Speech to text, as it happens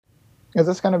Is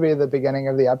this going to be the beginning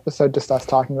of the episode, just us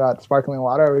talking about sparkling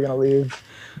water? Or are we going to leave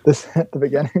this at the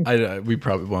beginning? We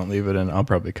probably won't leave it in. I'll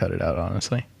probably cut it out,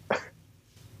 honestly.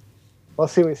 We'll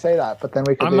see. We say that, but then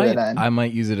we could leave it in. I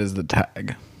might use it as the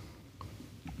tag.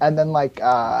 And then like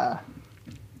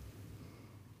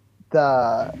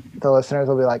the listeners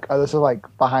will be like, oh, this is like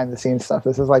behind the scenes stuff.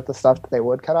 This is like the stuff that they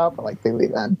would cut out, but like they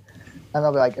leave in. And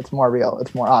they'll be like, it's more real,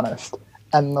 it's more honest.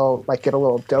 And they'll like get a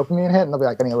little dopamine hit and they'll be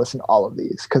like, I need to listen to all of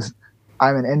these because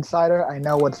I'm an insider. I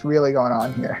know what's really going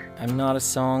on here. I'm not a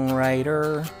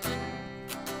songwriter.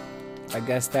 I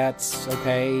guess that's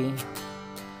okay.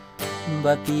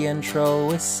 But the intro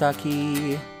is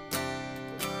sucky.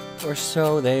 Or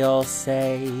so they all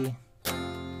say.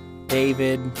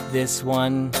 David, this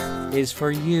one is for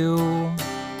you.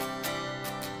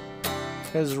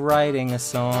 'Cause writing a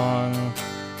song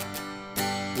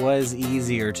was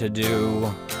easier to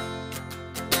do.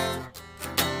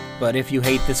 But if you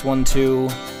hate this one too,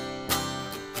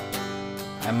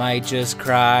 I might just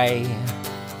cry.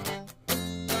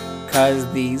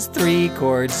 'Cause these 3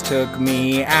 chords took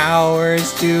me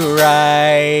hours to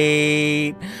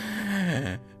write.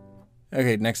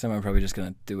 Okay, next time I'm probably just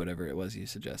gonna do whatever it was you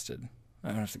suggested. I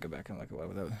don't have to go back and look at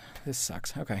what this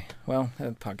sucks. Okay, well,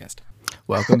 podcast.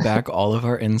 Welcome back, all of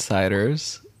our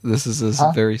insiders. This is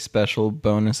a very special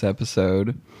bonus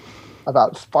episode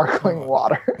about sparkling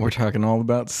water. We're talking all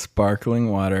about sparkling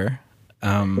water.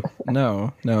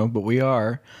 No, but we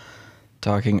are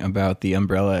talking about the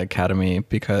Umbrella Academy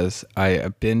because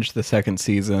I binged the 2nd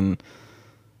season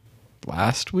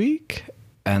last week,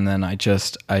 and then I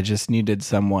just needed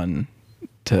someone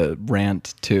to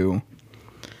rant to.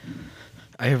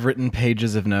 I have written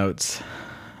pages of notes.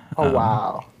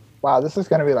 Oh, wow, this is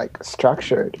going to be like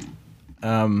structured.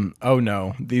 Oh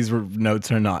no, these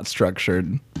notes are not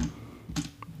structured.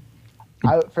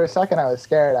 For a second I was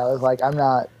scared. I was like, I'm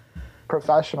not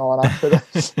professional enough for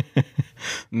this.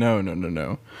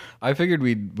 No. I figured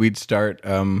we'd start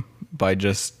by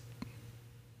just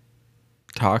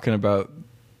talking about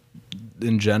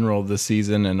in general the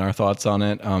season and our thoughts on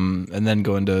it, and then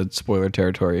go into spoiler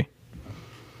territory.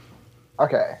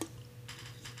 Okay,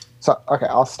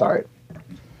 I'll start.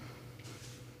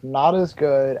 Not as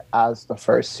good as the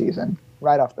first season,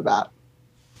 right off the bat,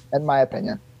 in my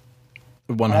opinion.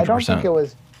 100%. And I don't think it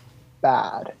was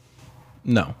bad.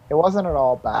 No. It wasn't at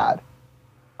all bad.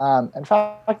 In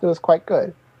fact, it was quite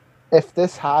good. If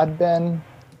this had been,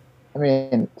 I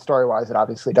mean, story-wise, it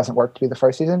obviously doesn't work to be the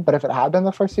first season, but if it had been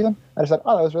the first season, I'd have said,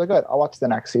 oh, that was really good. I'll watch the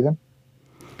next season.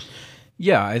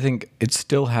 Yeah, I think it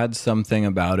still had something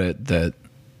about it that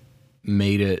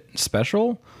made it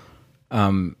special.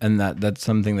 And that's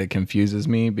something that confuses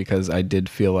me because I did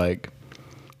feel like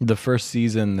the first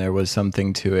season there was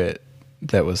something to it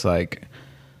that was like,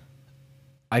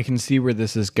 I can see where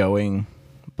this is going,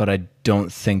 but I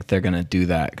don't think they're going to do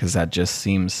that because that just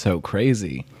seems so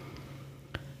crazy.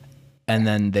 And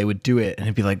then they would do it and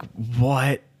it'd be like,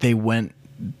 what? They went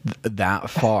that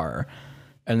far.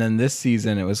 And then this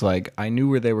season it was like, I knew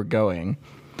where they were going.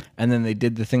 And then they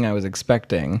did the thing I was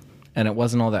expecting. And it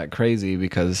wasn't all that crazy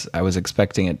because I was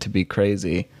expecting it to be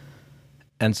crazy.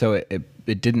 And so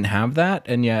it didn't have that.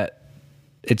 And yet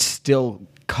it still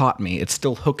caught me. It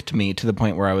still hooked me to the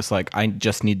point where I was like, I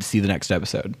just need to see the next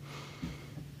episode.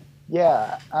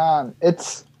 Yeah. I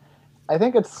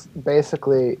think it's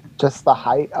basically just the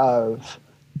height of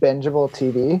bingeable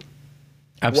TV.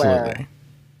 Absolutely.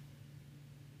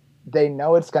 They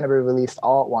know it's going to be released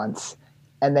all at once.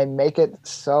 And they make it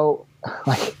so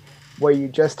like where you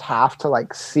just have to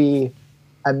like see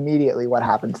immediately what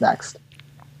happens next.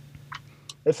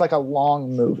 It's like a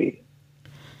long movie.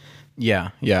 Yeah,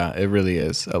 it really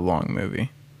is a long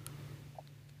movie.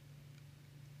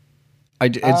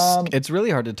 It's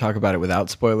really hard to talk about it without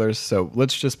spoilers, so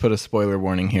let's just put a spoiler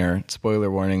warning here.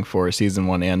 Spoiler warning for season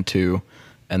 1 and 2,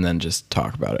 and then just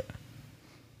talk about it.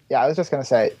 Yeah, I was just going to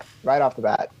say, right off the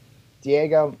bat,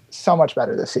 Diego, so much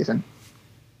better this season.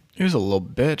 He was a little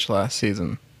bitch last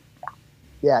season.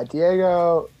 Yeah,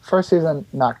 Diego, first season,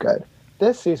 not good.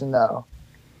 This season, though,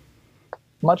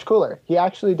 much cooler. He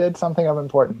actually did something of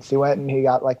importance. He went and he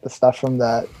got, like, the stuff from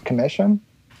the commission.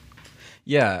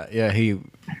 Yeah,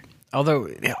 although,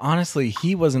 honestly,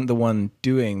 he wasn't the one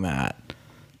doing that.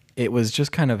 It was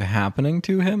just kind of happening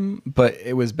to him, but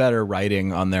it was better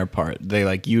writing on their part. They,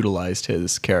 like, utilized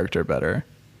his character better.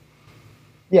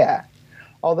 Yeah,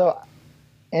 although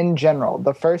in general,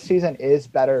 the first season is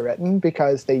better written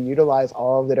because they utilize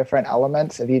all of the different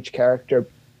elements of each character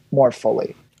more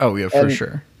fully. Oh, yeah, for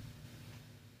sure.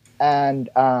 And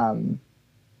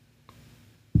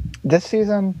this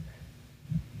season,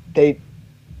 they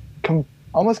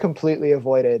almost completely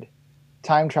avoided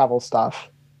time travel stuff,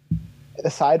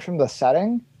 aside from the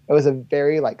setting, it was a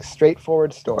very like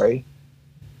straightforward story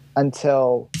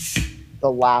until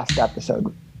the last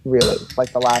episode, really,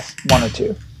 like the last one or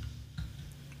two.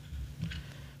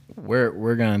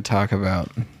 We're gonna talk about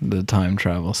the time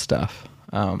travel stuff,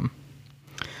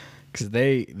 because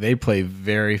they play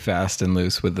very fast and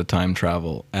loose with the time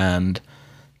travel and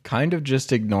kind of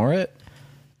just ignore it.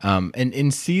 And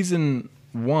in season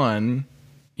 1,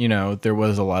 you know, there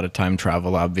was a lot of time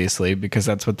travel, obviously, because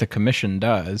that's what the commission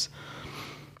does.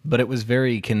 But it was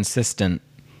very consistent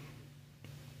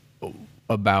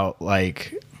about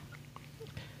like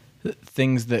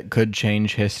things that could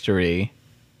change history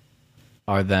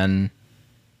are then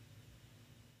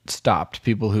stopped.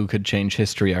 People who could change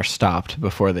history are stopped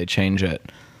before they change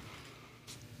it.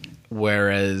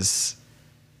 Whereas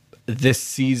this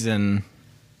season,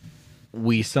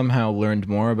 we somehow learned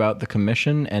more about the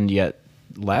commission and yet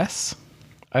less,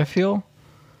 I feel.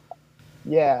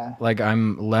 Yeah. Like,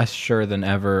 I'm less sure than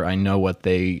ever I know what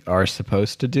they are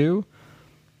supposed to do.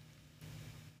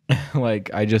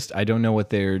 Like, I don't know what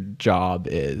their job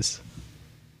is.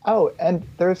 Oh, and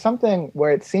there was something where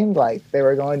it seemed like they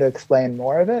were going to explain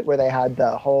more of it, where they had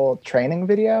the whole training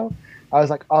video. I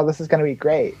was like, oh, this is going to be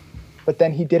great. But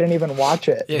then he didn't even watch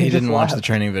it. Yeah, he didn't just watch left. the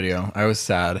training video. I was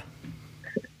sad.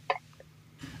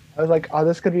 I was like, oh,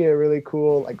 this could be a really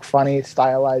cool, like, funny,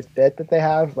 stylized bit that they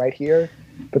have right here.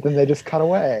 But then they just cut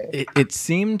away. It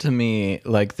seemed to me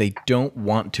like they don't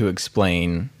want to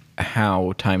explain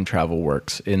how time travel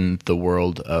works in the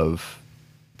world of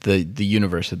the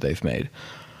universe that they've made.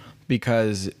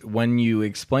 Because when you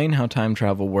explain how time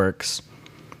travel works,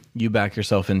 you back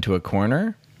yourself into a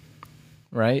corner,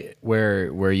 right?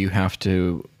 Where you have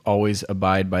to always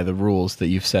abide by the rules that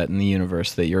you've set in the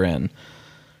universe that you're in.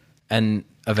 And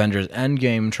Avengers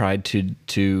Endgame tried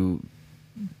to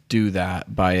do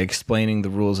that by explaining the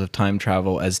rules of time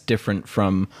travel as different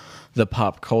from the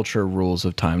pop culture rules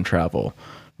of time travel,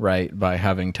 right? By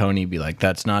having Tony be like,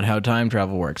 that's not how time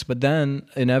travel works. But then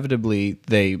inevitably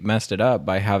they messed it up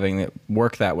by having it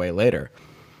work that way later.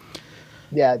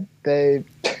 Yeah, they...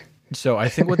 So I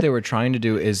think what they were trying to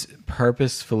do is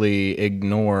purposefully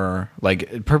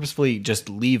just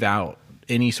leave out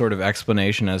any sort of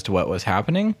explanation as to what was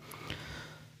happening.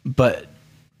 But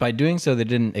by doing so, they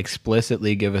didn't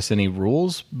explicitly give us any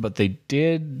rules, but they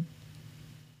did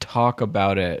talk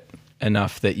about it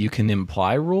enough that you can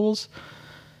imply rules.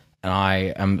 And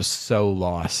I am so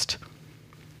lost.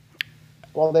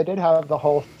 Well, they did have the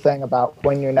whole thing about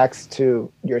when you're next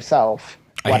to yourself,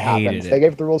 what happens. They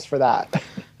gave the rules for that.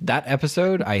 That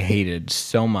episode, I hated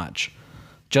so much.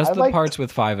 Just the parts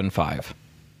with 5 and 5.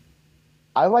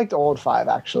 I liked Old 5,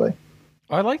 actually.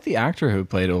 I like the actor who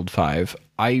played Old 5.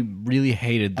 I really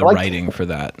hated the writing for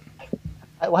that.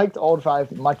 I liked Old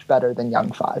 5 much better than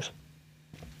Young 5.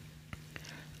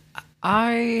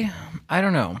 I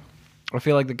don't know. I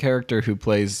feel like the character who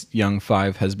plays Young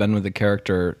 5 has been with the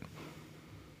character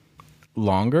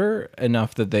longer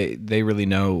enough that they really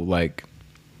know, like,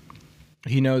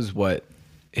 he knows what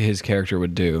his character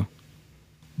would do.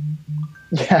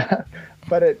 Yeah,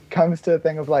 but it comes to a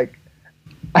thing of, like,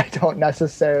 I don't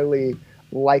necessarily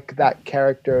like that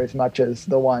character as much as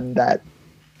the one that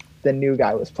the new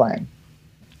guy was playing.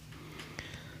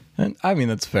 And I mean,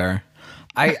 that's fair.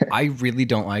 I really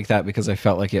don't like that because I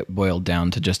felt like it boiled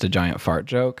down to just a giant fart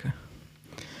joke.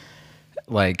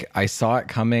 Like, I saw it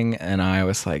coming and I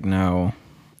was like, no.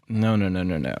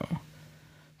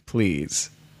 Please.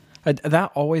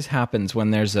 That always happens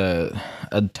when there's a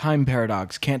time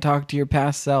paradox. Can't talk to your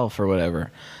past self or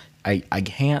whatever. I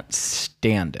can't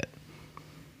stand it.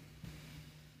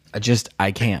 I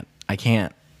can't.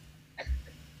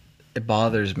 It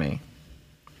bothers me.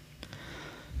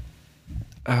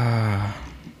 I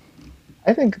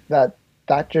think that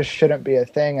just shouldn't be a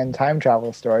thing in time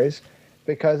travel stories,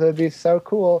 because it would be so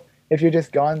cool if you're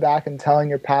just going back and telling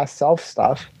your past self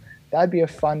stuff. That'd be a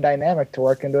fun dynamic to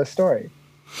work into a story.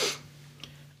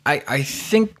 I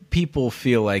think people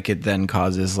feel like it then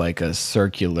causes like a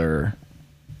circular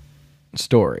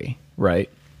story, right?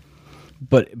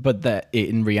 But that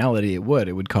in reality it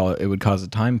would cause a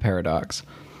time paradox.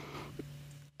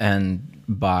 And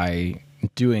by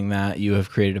doing that, you have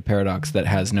created a paradox that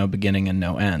has no beginning and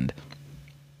no end.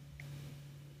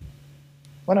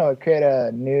 Well, no, it would create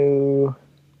a new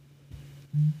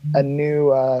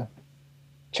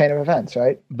chain of events,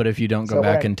 right? But if you don't go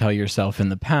back and tell yourself in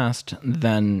the past,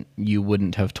 then you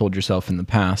wouldn't have told yourself in the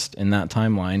past in that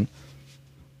timeline.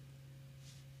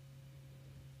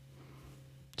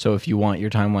 So if you want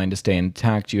your timeline to stay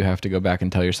intact, you have to go back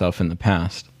and tell yourself in the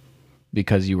past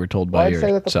because you were told by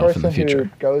yourself in the future. I'd say that the person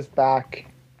who goes back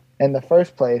in the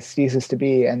first place ceases to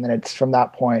be, and then it's from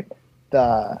that point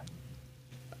the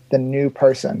new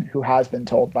person who has been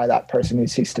told by that person who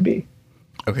ceased to be.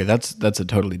 Okay, that's a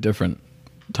totally different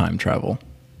time travel.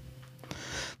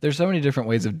 There's so many different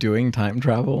ways of doing time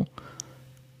travel.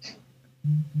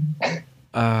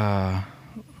 I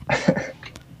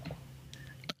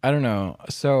don't know.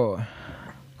 So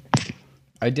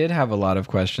I did have a lot of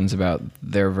questions about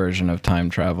their version of time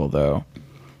travel, though.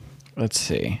 Let's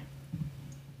see.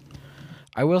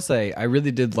 I will say, I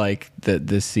really did like that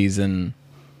this season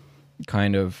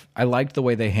I liked the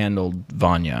way they handled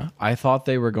Vanya. I thought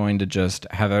they were going to just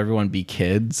have everyone be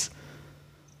kids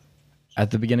at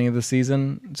the beginning of the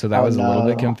season, so that was a little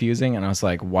bit confusing, and I was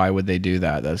like, why would they do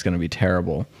that? That's going to be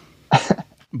terrible.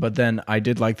 But then I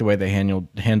did like the way they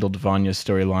handled Vanya's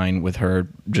storyline with her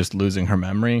just losing her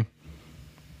memory.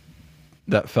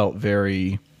 That felt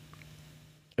it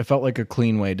felt like a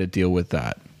clean way to deal with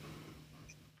that.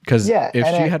 Because if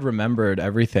she had remembered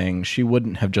everything, she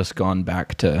wouldn't have just gone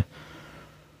back to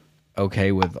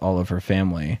okay with all of her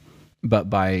family. But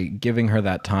by giving her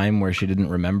that time where she didn't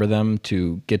remember them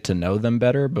to get to know them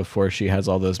better before she has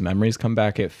all those memories come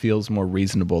back, it feels more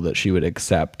reasonable that she would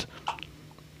accept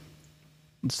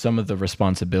some of the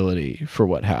responsibility for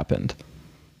what happened.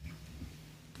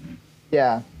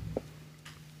 Yeah.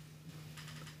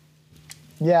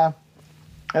 Yeah.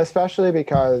 Especially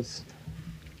because,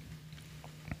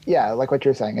 yeah, like what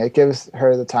you're saying, it gives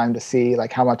her the time to see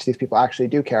like how much these people actually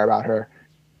do care about her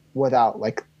without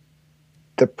like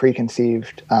the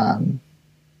preconceived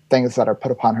things that are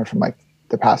put upon her from like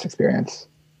the past experience.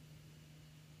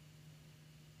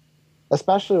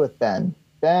 Especially with Ben.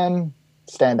 Ben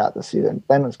stand out this season.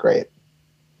 Ben was great.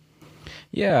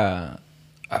 Yeah.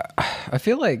 I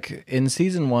feel like in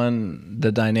season 1,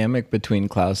 the dynamic between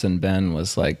Klaus and Ben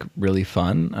was like really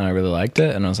fun, and I really liked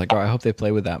it. And I was like, oh, I hope they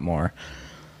play with that more.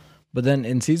 But then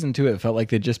in season 2, it felt like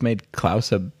they just made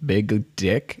Klaus a big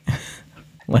dick.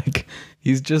 Like,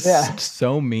 he's just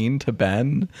so mean to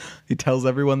Ben. He tells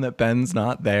everyone that Ben's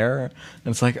not there.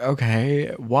 And it's like,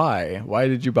 okay, why? Why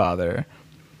did you bother?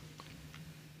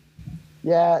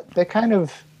 Yeah, they kind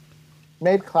of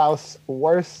made Klaus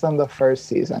worse than the first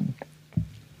season.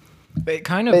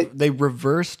 They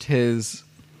reversed his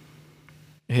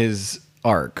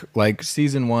arc. Like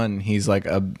season 1, he's like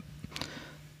a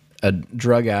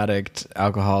drug addict,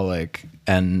 alcoholic,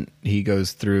 and he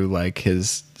goes through like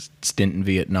his stint in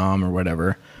Vietnam or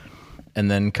whatever, and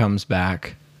then comes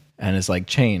back and is like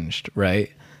changed,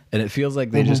 right? And it feels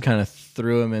like they just kind of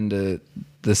threw him into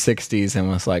the 60s and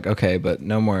was like, okay, but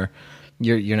no more.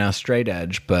 You're now straight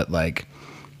edge, but like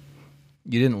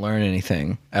you didn't learn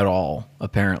anything at all,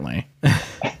 apparently.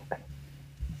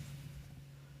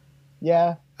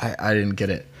 Yeah. I didn't get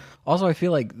it. Also, I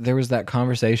feel like there was that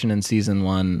conversation in season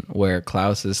 1 where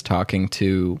Klaus is talking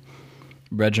to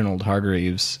Reginald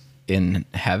Hargreaves in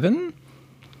heaven,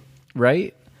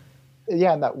 right?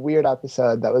 Yeah, in that weird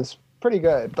episode that was pretty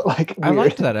good, but like weird. I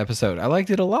liked that episode. I liked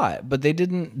it a lot, but they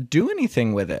didn't do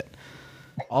anything with it.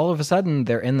 All of a sudden,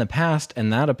 they're in the past,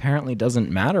 and that apparently doesn't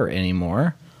matter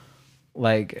anymore.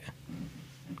 Like,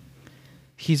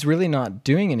 he's really not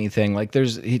doing anything. Like,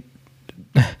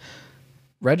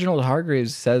 Reginald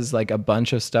Hargreaves says like a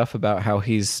bunch of stuff about how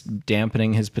he's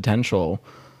dampening his potential,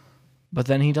 but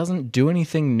then he doesn't do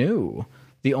anything new.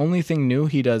 The only thing new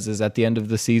he does is at the end of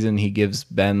the season, he gives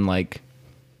Ben like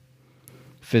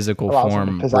physical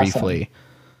form briefly.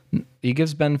 He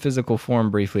gives Ben physical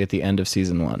form briefly at the end of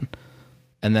season 1.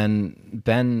 And then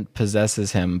Ben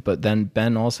possesses him, but then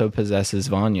Ben also possesses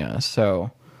Vanya.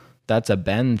 So that's a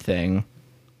Ben thing,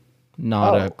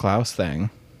 not a Klaus thing.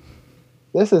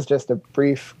 This is just a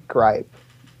brief gripe.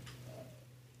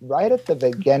 Right at the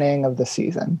beginning of the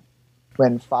season,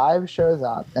 when 5 shows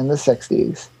up in the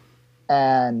 60s,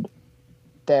 and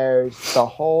there's the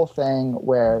whole thing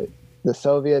where the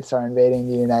Soviets are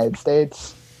invading the United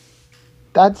States.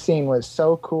 That scene was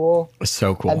so cool.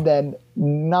 So cool. And then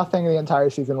nothing the entire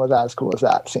season was as cool as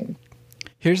that scene.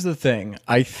 Here's the thing.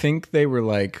 I think they were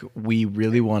like, we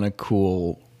really want a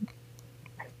cool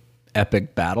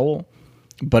epic battle,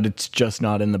 but it's just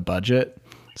not in the budget.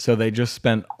 So they just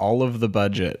spent all of the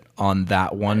budget on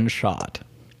that one shot.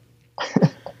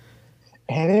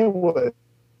 And it was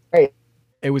great.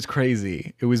 It was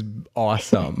crazy. It was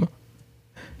awesome.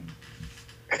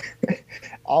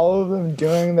 All of them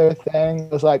doing their thing.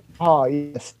 It was like, oh,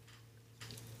 yes,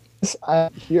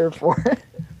 I'm here for it.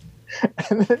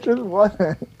 And it just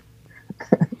wasn't.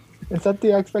 It set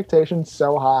the expectation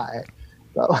so high.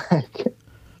 But like,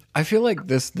 I feel like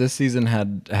this season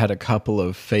had a couple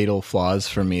of fatal flaws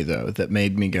for me, though, that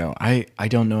made me go, I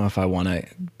don't know if I want to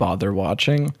bother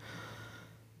watching.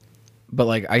 But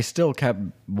like I still kept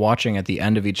watching at the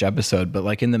end of each episode, but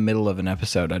like in the middle of an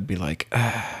episode I'd be like,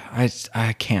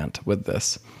 I can't with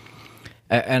this.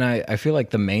 And I feel like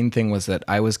the main thing was that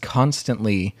I was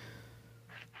constantly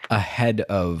ahead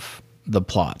of the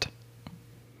plot.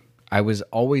 I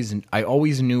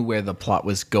always knew where the plot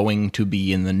was going to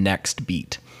be in the next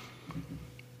beat.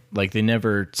 Like they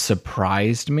never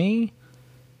surprised me.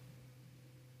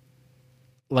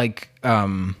 Like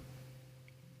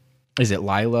is it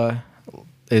Lila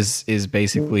is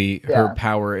basically her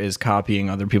power is copying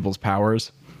other people's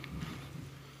powers.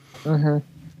 Mm-hmm.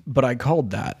 But I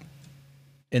called that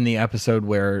in the episode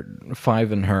where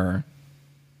Five and her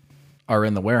are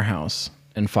in the warehouse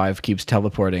and Five keeps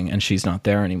teleporting and she's not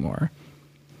there anymore.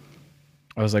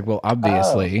 I was like, well,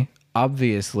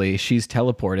 obviously she's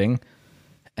teleporting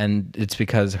and it's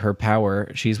because her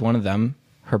power, she's one of them.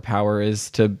 Her power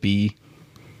is to be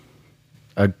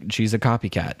she's a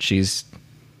copycat. She's,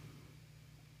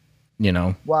 you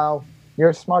know. Wow,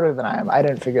 you're smarter than I am. I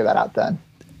didn't figure that out then.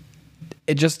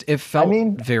 It felt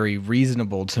very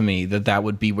reasonable to me that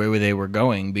would be where they were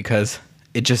going because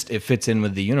it fits in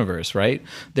with the universe, right?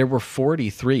 There were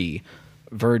 43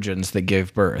 virgins that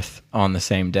gave birth on the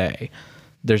same day.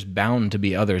 There's bound to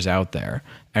be others out there,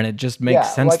 and it just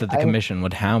makes sense that the commission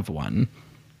would have one.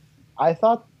 I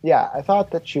thought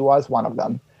that she was one of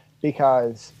them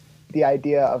because the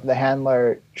idea of the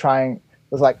handler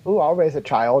was like, ooh, I'll raise a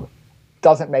child.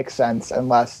 Doesn't make sense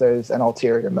unless there's an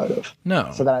ulterior motive.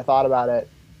 No. So then I thought about it,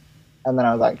 and then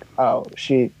I was like, oh,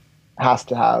 she has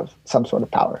to have some sort of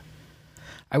power.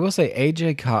 I will say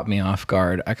AJ caught me off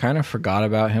guard. I kind of forgot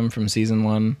about him from season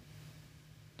 1.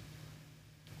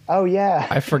 Oh, yeah.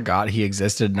 I forgot he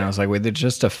existed, and I was like, wait, there's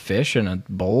just a fish in a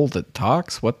bowl that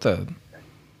talks? What?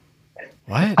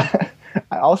 I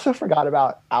also forgot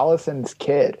about Allison's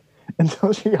kid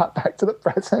until she got back to the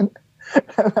present.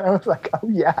 And then I was like, oh,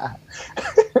 yeah.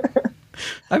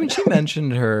 I mean, she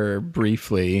mentioned her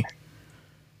briefly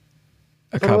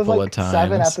a couple of times.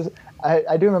 7 episodes.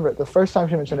 I do remember it. The first time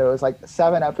she mentioned it was like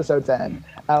 7 episodes in. And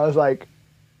I was like,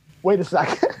 wait a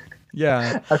second.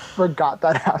 Yeah. I forgot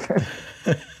that happened.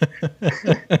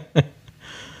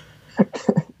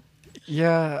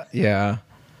 Yeah.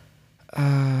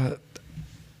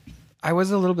 I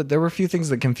was a little bit, there were a few things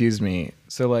that confused me.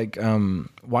 So like,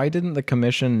 why didn't the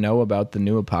commission know about the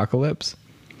new apocalypse?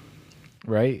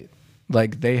 Right?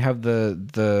 Like they have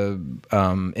the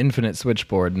infinite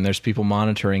switchboard and there's people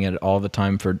monitoring it all the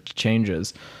time for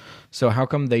changes. So how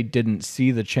come they didn't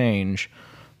see the change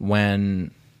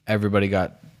when everybody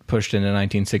got pushed into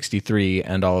 1963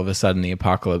 and all of a sudden the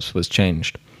apocalypse was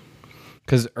changed?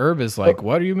 Because Herb is like,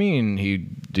 what do you mean?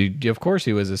 Of course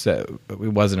he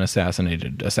wasn't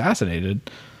assassinated. Assassinated?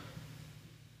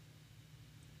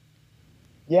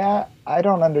 Yeah, I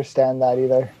don't understand that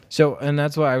either. So, and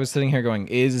that's why I was sitting here going,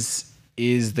 is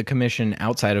the commission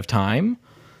outside of time?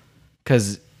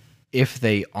 Because if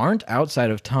they aren't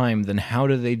outside of time, then how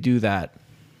do they do that?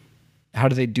 How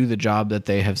do they do the job that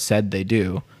they have said they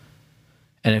do?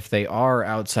 And if they are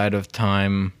outside of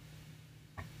time,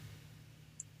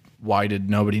 why did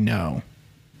nobody know?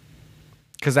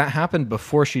 Because that happened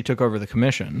before she took over the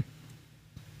commission.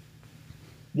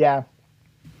 Yeah.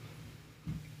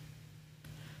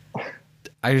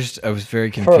 I was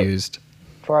very confused.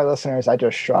 For our listeners, I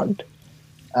just shrugged.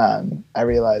 I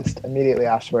realized immediately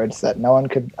afterwards that no one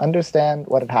could understand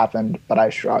what had happened, but I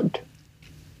shrugged.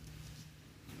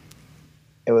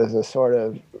 It was a sort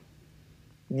of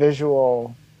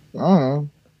visual.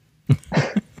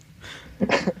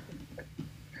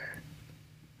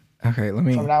 Okay, let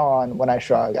me. From now on, when I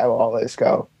shrug, I will always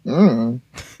go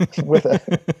with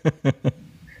it.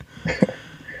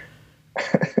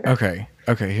 Okay,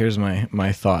 here's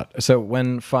my thought. So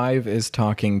when Five is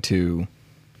talking to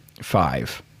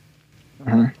Five,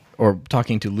 or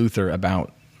talking to Luther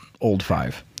about old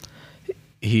Five,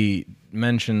 he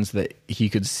mentions that he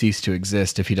could cease to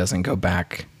exist if he doesn't go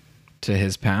back to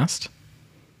his past.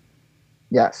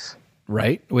 Yes.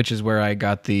 Right? Which is where I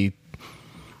got the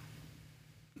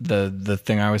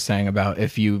thing I was saying about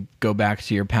if you go back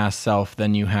to your past self,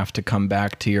 then you have to come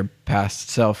back to your past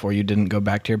self, or you didn't go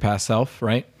back to your past self,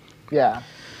 right? Yeah.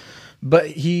 But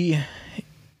he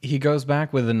goes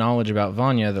back with the knowledge about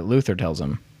Vanya that Luther tells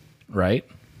him, right?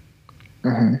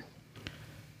 Mm-hmm.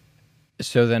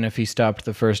 So then if he stopped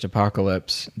the first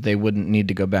apocalypse, they wouldn't need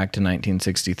to go back to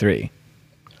 1963.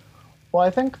 Well, I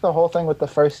think the whole thing with the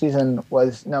first season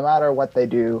was no matter what they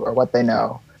do or what they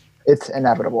know, it's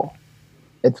inevitable.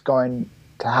 It's going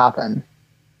to happen.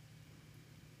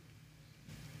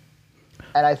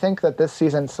 And I think that this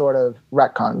season sort of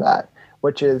retconned that,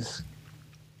 which is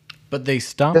But they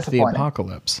stopped the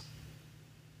apocalypse.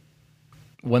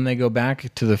 when they go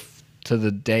back to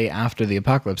the day after the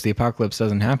apocalypse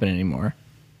doesn't happen anymore.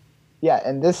 Yeah,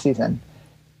 in this season.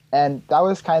 And that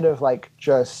was kind of like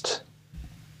just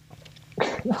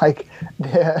like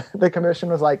the commission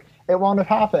was like, it won't have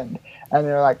happened. And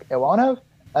they're like, it won't have?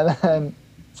 And then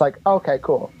it's like, okay,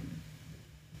 cool.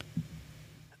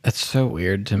 That's so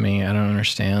weird to me. I don't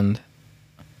understand.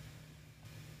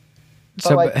 It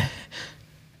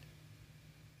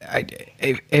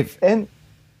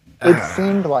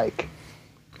seemed like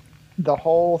the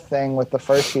whole thing with the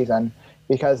first season,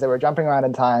 because they were jumping around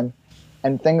in time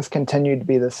and things continued to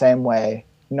be the same way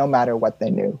no matter what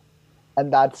they knew.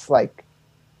 And that's like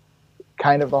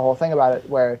kind of the whole thing about it,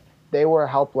 where they were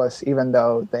helpless even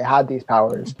though they had these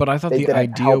powers. But I thought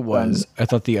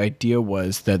the idea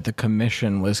was that the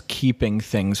commission was keeping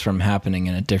things from happening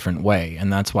in a different way,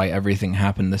 and that's why everything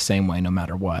happened the same way no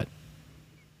matter what.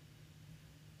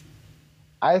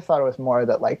 I thought it was more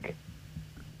that like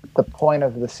the point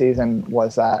of the season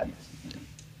was that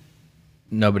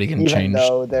nobody can change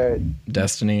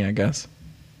destiny, I guess.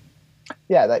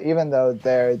 Yeah, that even though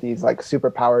they're these like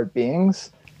superpowered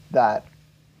beings, that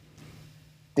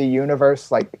the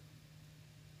universe, like,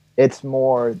 it's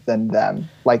more than them.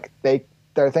 Like there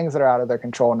are things that are out of their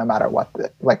control no matter what,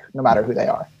 no matter who they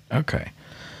are. Okay.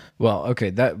 Well,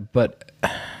 okay,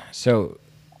 so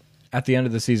at the end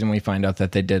of the season we find out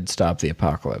that they did stop the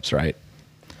apocalypse, right?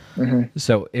 Mm-hmm.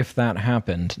 So if that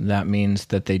happened, that means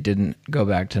that they didn't go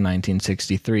back to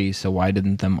 1963. So why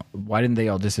didn't they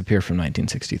all disappear from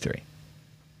 1963?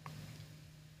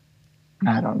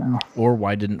 I don't know. Or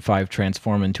why didn't Five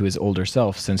transform into his older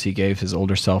self, since he gave his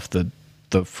older self the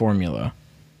formula?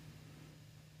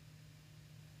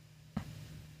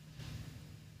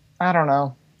 I don't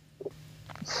know.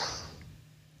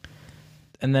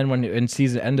 And then when in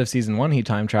end of season 1 he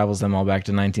time travels them all back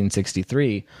to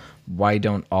 1963, why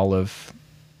don't all of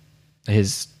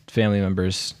his family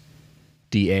members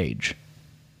de-age?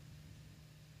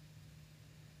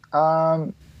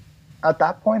 At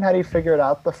that point, had he figured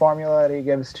out the formula that he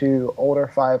gives to older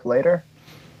Five later?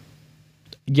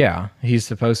 Yeah, he's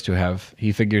supposed to have.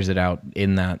 He figures it out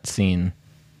in that scene,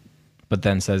 but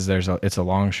then says it's a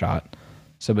long shot.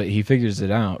 So, but he figures it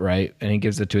out, right? And he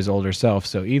gives it to his older self.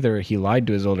 So either he lied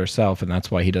to his older self, and that's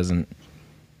why he doesn't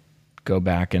go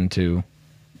back into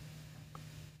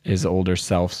his older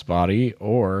self's body,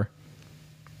 or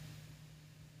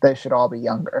they should all be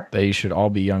younger. They should all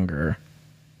be younger.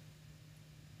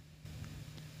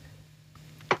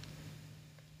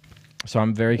 So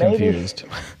I'm very confused.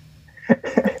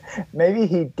 Maybe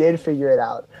he did figure it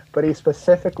out, but he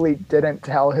specifically didn't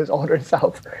tell his older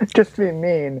self just to be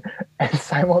mean and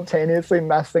simultaneously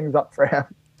mess things up for him.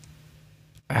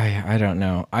 I don't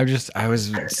know. I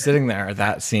was sitting there at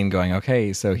that scene going,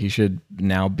 okay, so he should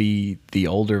now be the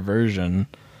older version.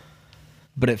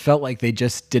 But it felt like they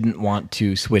just didn't want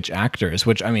to switch actors,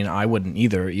 which, I mean, I wouldn't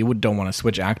either. You don't want to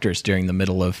switch actors during the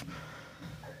middle of,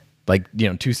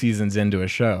 2 seasons into a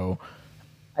show.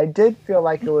 I did feel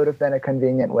like it would have been a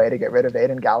convenient way to get rid of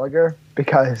Aidan Gallagher,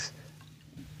 because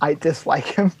I dislike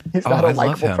him. He's not a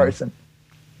likable person.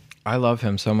 I love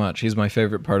him so much. He's my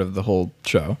favorite part of the whole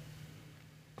show.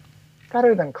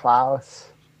 Better than Klaus.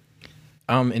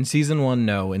 In season 1,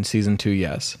 no. In season 2,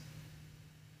 yes.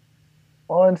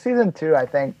 Well, in season 2, I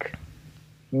think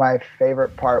my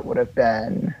favorite part would have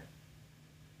been...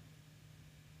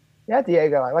 Yeah,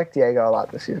 Diego. I like Diego a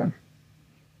lot this season.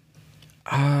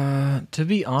 To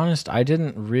be honest, I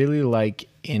didn't really like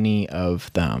any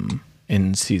of them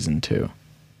in season 2.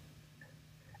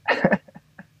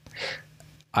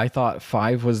 I thought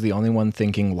Five was the only one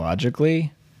thinking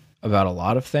logically about a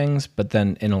lot of things, but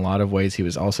then in a lot of ways he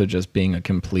was also just being a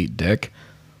complete dick.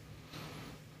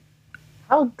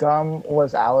 How dumb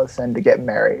was Allison to get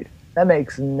married? That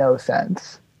makes no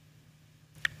sense.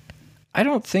 I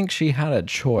don't think she had a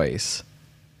choice.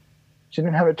 She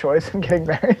didn't have a choice in getting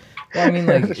married? Well, I mean,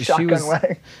 like, she was...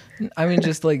 wedding. I mean,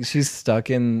 just like, she's stuck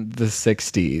in the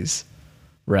 60s,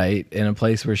 right? In a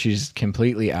place where she's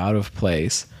completely out of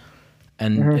place.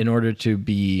 And in order to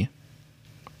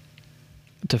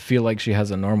feel like she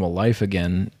has a normal life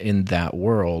again in that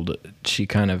world, she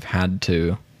kind of had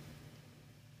to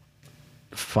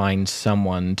find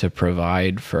someone to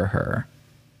provide for her.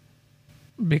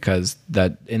 Because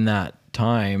that in that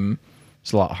time,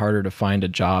 it's a lot harder to find a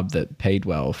job that paid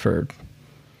well for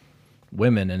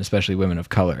women, and especially women of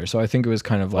color. So I think it was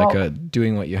kind of like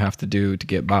doing what you have to do to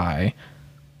get by.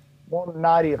 Well,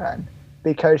 not even.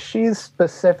 Because she's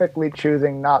specifically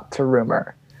choosing not to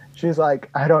rumor. She's like,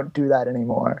 I don't do that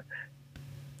anymore.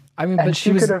 I mean, And but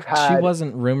she could have she had-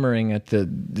 wasn't rumoring at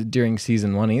during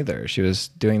season 1 either. She was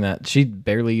doing that. She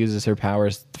barely uses her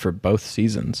powers for both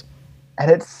seasons. And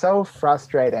it's so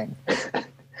frustrating.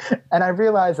 And I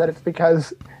realize that it's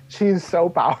because she's so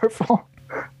powerful.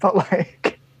 But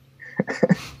like,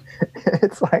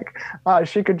 it's like,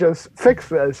 she could just fix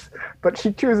this, but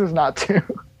she chooses not to.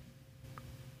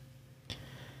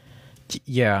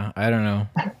 Yeah, I don't know.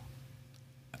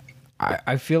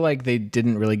 I feel like they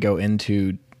didn't really go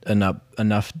into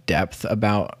enough depth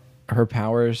about her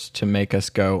powers to make us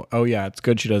go, oh yeah, it's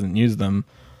good she doesn't use them.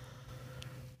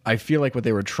 I feel like what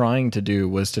they were trying to do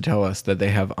was to tell us that they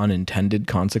have unintended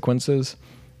consequences,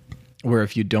 where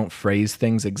if you don't phrase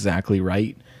things exactly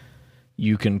right,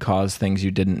 you can cause things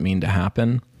you didn't mean to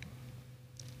happen.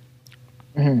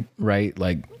 Mm-hmm. Right?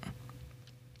 Like,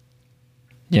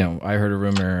 you know, I heard a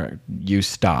rumor, you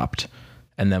stopped,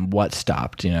 and then what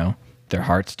stopped, you know? Their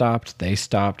heart stopped, they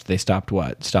stopped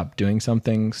what? Stopped doing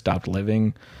something, stopped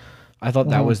living. I thought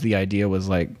that was the idea, was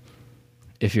like,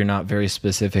 if you're not very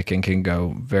specific and can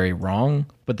go very wrong,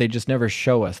 but they just never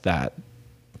show us that.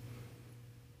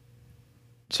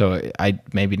 So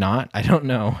maybe not, I don't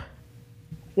know.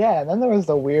 Yeah, and then there was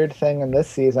the weird thing in this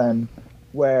season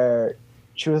where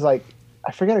she was like,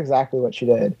 I forget exactly what she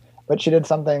did, but she did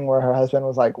something where her husband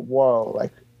was like, whoa,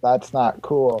 like, that's not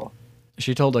cool.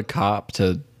 She told a cop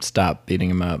to stop beating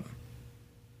him up.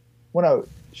 Well, no,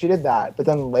 she did that, but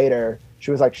then later she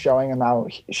was like showing him how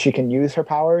she can use her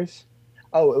powers.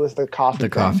 Oh, it was the coffee The thing.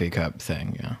 coffee cup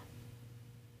thing, yeah.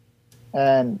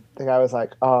 And the guy was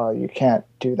like, oh, you can't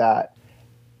do that.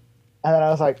 And then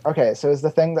I was like, okay, so is the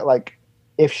thing that like,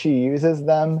 if she uses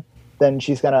them, then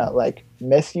she's gonna like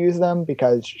misuse them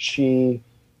because she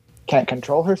can't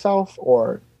control herself?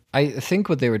 Or I think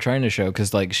what they were trying to show,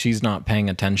 because like she's not paying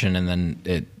attention and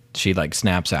then she like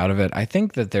snaps out of it. I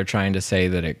think that they're trying to say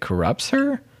that it corrupts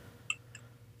her,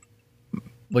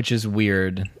 which is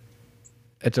weird.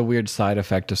 It's a weird side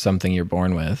effect of something you're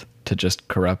born with, to just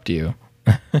corrupt you.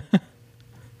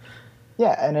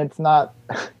 yeah, and it's not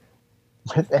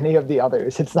with any of the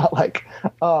others. It's not like,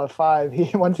 oh,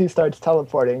 5, once he starts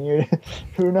teleporting, you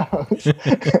who knows?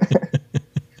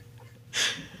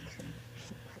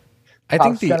 I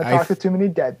think gonna talk to too many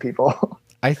dead people.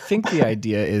 I think the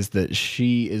idea is that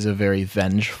she is a very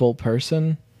vengeful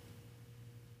person,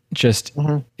 just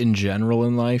in general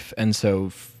in life, and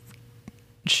so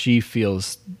she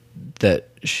feels that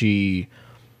she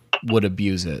would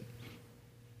abuse it,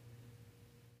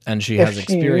 and she has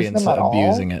experience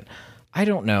abusing it. I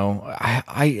don't know.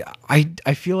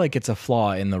 I feel like it's a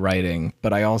flaw in the writing,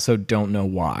 but I also don't know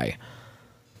why.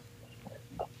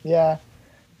 Yeah.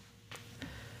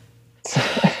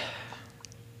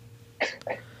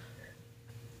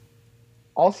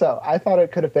 Also, I thought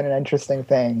it could have been an interesting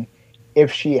thing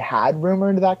if she had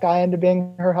rumored that guy into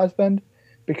being her husband,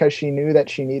 because she knew that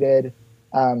she needed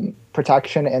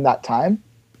protection in that time.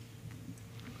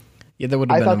 Yeah, that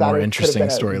would have been a more interesting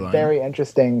storyline. Very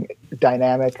interesting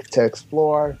dynamic to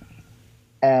explore,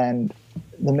 and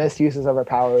the misuses of her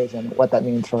powers and what that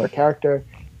means for her character,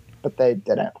 but they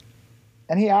didn't.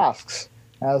 And he asks,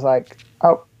 and I was like,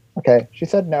 oh, okay. She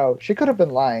said no. She could have been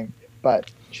lying,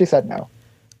 but she said no.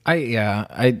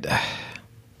 I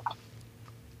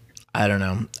don't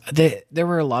know. There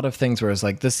were a lot of things where it's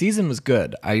like, the season was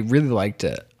good. I really liked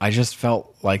it. I just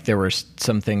felt like there were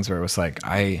some things where it was like,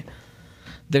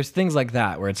 there's things like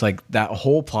that where it's like that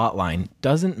whole plot line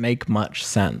doesn't make much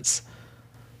sense.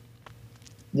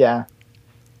 Yeah.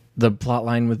 The plot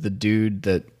line with the dude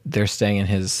that they're staying in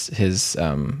his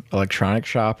electronic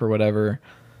shop or whatever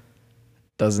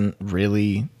doesn't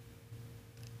really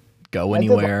go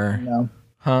anywhere. No.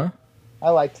 Huh? I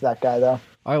liked that guy though.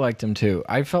 I liked him too.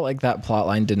 I felt like that plot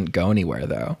line didn't go anywhere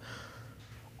though.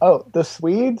 Oh, the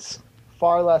Swedes,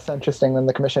 far less interesting than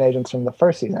the commission agents from the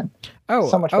first season. Oh,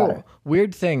 so much better.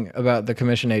 Weird thing about the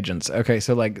commission agents. Okay,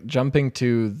 so like jumping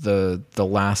to the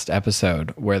last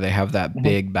episode where they have that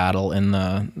big battle in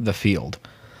the field.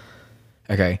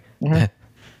 Okay.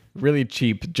 Really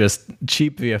cheap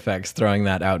VFX throwing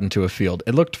that out into a field.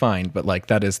 It looked fine, but like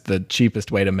that is the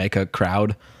cheapest way to make a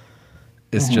crowd,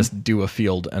 is just do a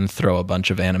field and throw a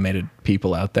bunch of animated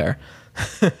people out there.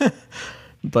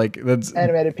 Like that's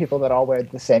animated people that all wear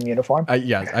the same uniform.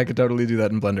 Yes, I could totally do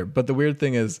that in Blender. But the weird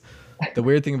thing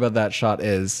about that shot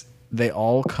is they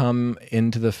all come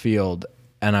into the field,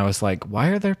 and I was like, why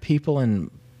are there people in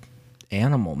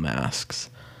animal masks?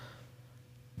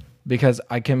 Because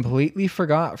I completely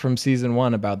forgot from season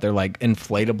 1 about their like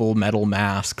inflatable metal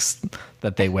masks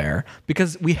that they wear,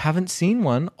 because we haven't seen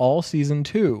one all season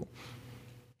 2.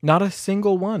 Not a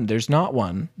single one. There's not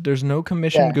one. There's no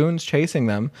commissioned Yeah. goons chasing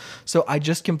them. So I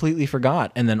just completely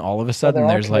forgot. And then all of a But sudden they're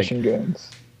all there's like, commission goons.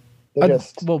 They're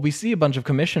just well, we see a bunch of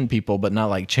commissioned people, but not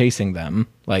like chasing them.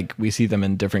 Like we see them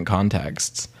in different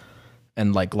contexts.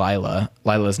 And like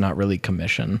Lila's not really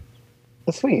commission.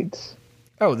 the Swedes.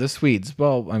 Oh, the Swedes.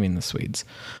 Well, I mean the Swedes.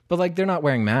 But like they're not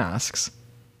wearing masks.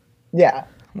 Yeah.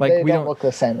 Like, they we don't don't- look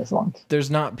the same as ones. There's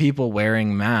not people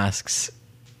wearing masks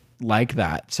like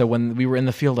that. So when we were in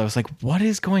the field, I was like, what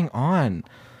is going on?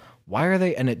 Why are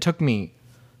they? And it took me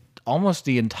almost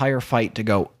the entire fight to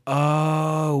go,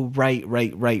 oh, right.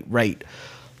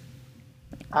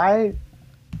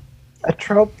 A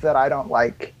trope that I don't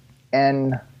like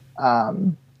in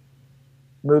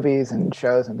movies and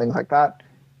shows and things like that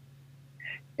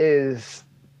is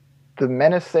the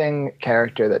menacing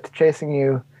character that's chasing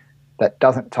you that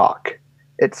doesn't talk.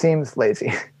 It seems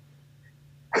lazy.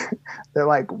 They're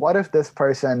like, what if this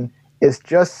person is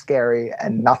just scary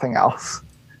and nothing else?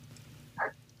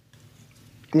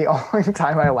 The only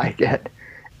time I like it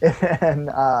is in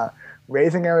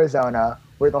Raising Arizona,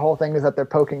 where the whole thing is that they're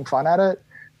poking fun at it.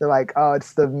 They're like, oh,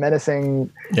 it's the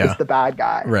menacing, Yeah. it's the bad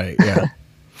guy. Right, yeah.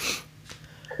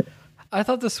 I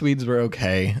thought the Swedes were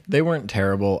okay. They weren't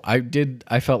terrible.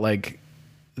 I felt like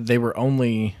they were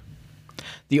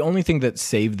the only thing that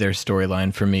saved their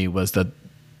storyline for me was that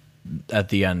at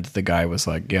the end, the guy was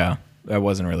like, yeah, I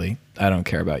don't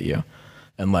care about you,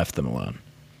 and left them alone.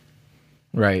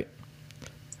 Right.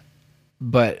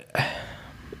 But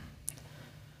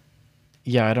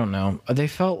yeah, I don't know. They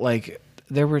felt like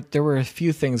there were a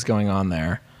few things going on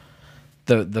there.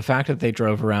 The fact that they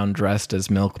drove around dressed as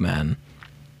milkmen,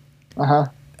 Uh-huh.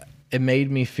 it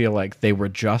made me feel like they were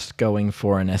just going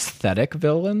for an aesthetic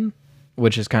villain,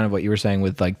 which is kind of what you were saying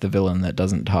with like the villain that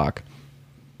doesn't talk.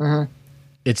 Mm-hmm.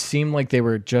 It seemed like they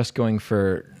were just going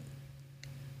for,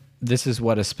 this is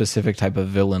what a specific type of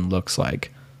villain looks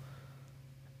like.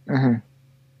 Mm-hmm.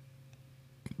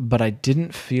 But I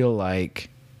didn't feel like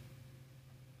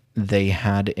they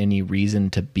had any reason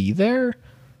to be there.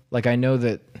 Like, I know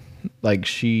that like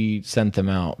she sent them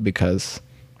out because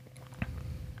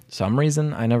some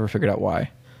reason, I never figured out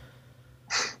why.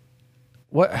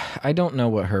 What, I don't know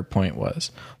what her point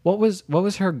was. What was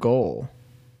her goal?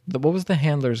 What was the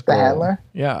handler's goal? The handler?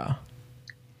 Yeah.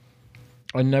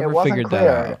 I never wasn't figured clear.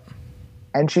 that out.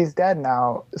 And she's dead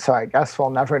now, so I guess we'll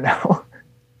never know.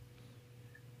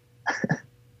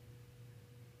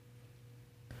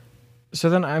 So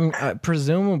then I'm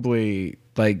presumably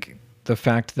like the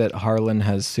fact that Harlan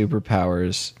has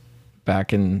superpowers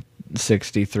back in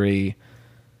 63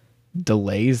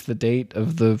 delays the date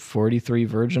of the 43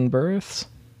 virgin births.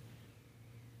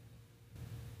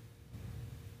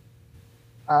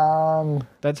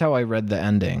 That's how I read the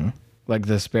ending. Like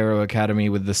the Sparrow Academy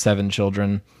with the 7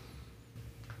 children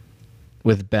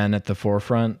with Ben at the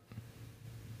forefront.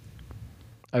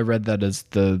 I read that as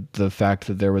the fact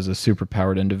that there was a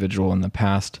superpowered individual in the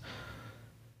past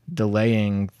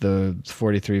delaying the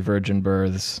 43 virgin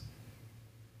births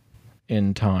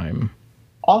in time.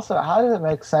 Also, how does it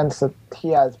make sense that he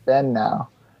has Ben now?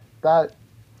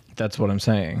 That's what I'm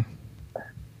saying.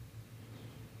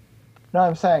 No,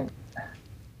 I'm saying.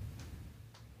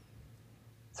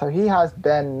 So he has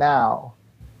Ben now.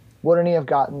 Wouldn't he have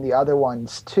gotten the other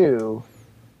ones too?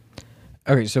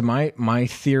 Okay, so my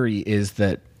theory is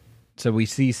that, so we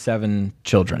see 7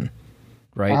 children,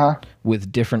 right? Uh-huh.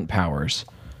 With different powers.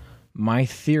 My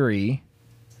theory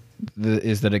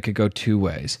is that it could go 2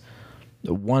 ways.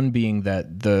 One being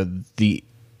that the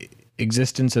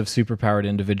existence of superpowered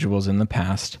individuals in the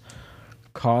past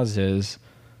causes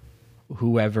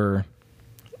whoever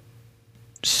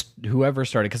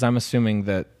started, because I'm assuming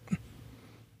that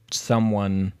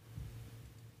someone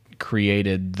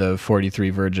created the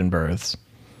 43 virgin births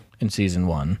in season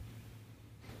 1.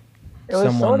 It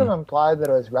was sort of implied that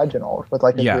it was Reginald with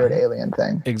like a Yeah. weird alien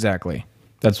thing. Exactly.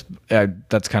 That's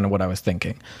kind of what I was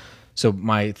thinking. So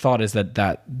my thought is that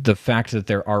the fact that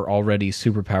there are already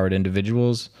superpowered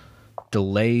individuals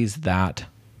delays that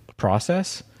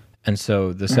process, and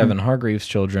so the 7 Hargreaves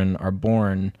children are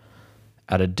born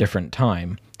at a different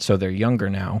time, so they're younger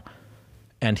now,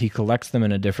 and he collects them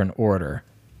in a different order,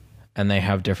 and they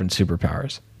have different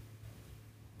superpowers.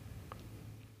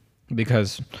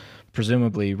 Because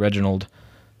presumably Reginald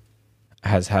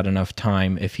has had enough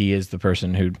time, if he is the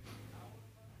person who,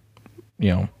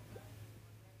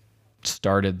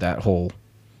 started that whole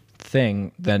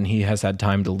thing, then he has had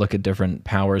time to look at different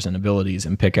powers and abilities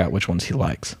and pick out which ones he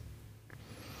likes.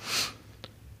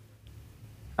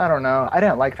 I don't know. I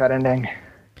didn't like that ending.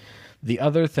 The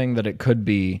other thing that it could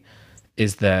be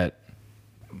is that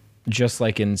just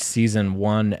like in season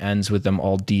 1 ends with them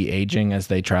all de-aging as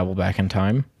they travel back in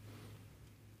time.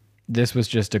 This was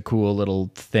just a cool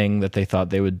little thing that they thought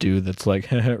they would do that's like,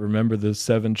 remember the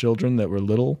 7 children that were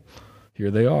little?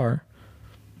 Here they are.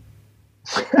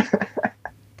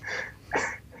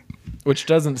 Which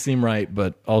doesn't seem right,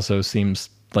 but also seems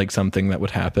like something that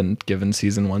would happen given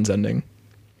season 1's ending.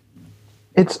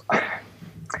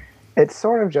 It's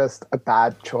sort of just a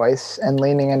bad choice and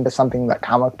leaning into something that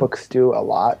comic books do a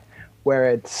lot, where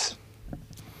it's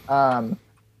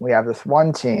we have this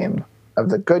one team of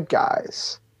the good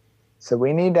guys, so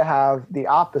we need to have the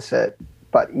opposite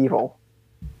but evil.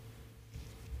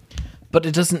 But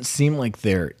it doesn't seem like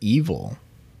they're evil.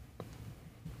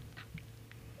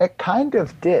 It kind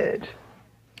of did.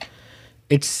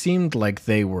 It seemed like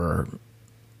they were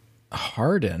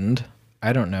hardened.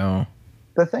 I don't know.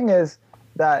 The thing is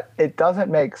that it doesn't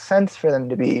make sense for them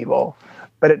to be evil,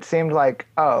 but it seemed like,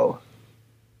 oh,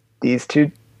 these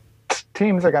two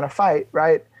teams are going to fight,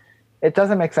 right? It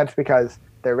doesn't make sense because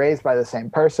they're raised by the same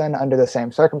person under the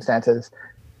same circumstances.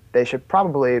 They should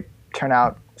probably turn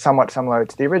out somewhat similar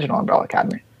to the original Umbrella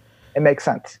Academy. It makes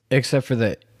sense. Except for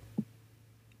that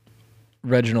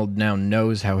Reginald now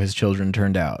knows how his children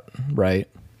turned out, right?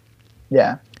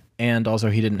 Yeah. And also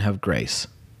he didn't have Grace.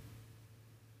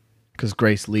 Because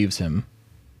Grace leaves him.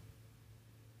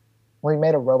 Well, he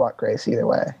made a robot Grace either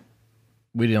way.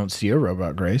 We don't see a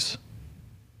robot Grace.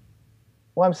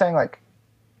 Well, I'm saying, like,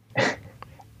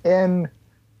 in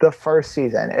the first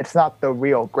season, it's not the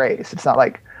real Grace. It's not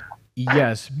like...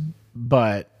 Yes,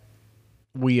 but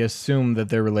we assume that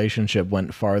their relationship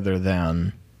went farther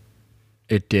than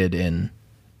it did in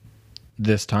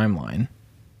this timeline.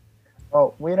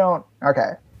 Well, we don't...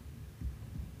 Okay.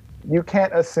 You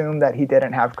can't assume that he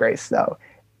didn't have Grace, though.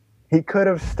 He could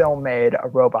have still made a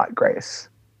robot Grace.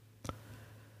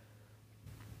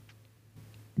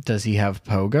 Does he have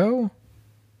Pogo?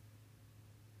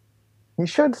 He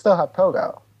should still have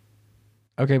Pogo.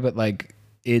 Okay, but like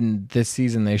in this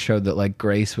season they showed that like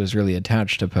Grace was really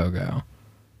attached to Pogo.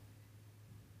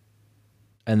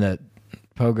 And that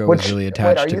Pogo was really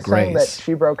attached to Grace. Are you saying that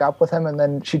she broke up with him and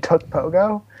then she took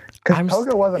Pogo? Because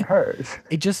Pogo wasn't hers.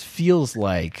 It just feels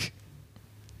like...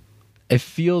 It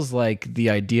feels like the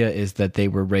idea is that they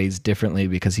were raised differently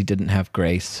because he didn't have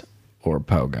Grace or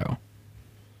Pogo.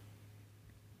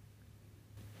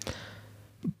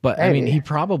 But, maybe. I mean, he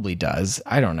probably does.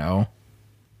 I don't know.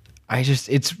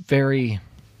 It's very...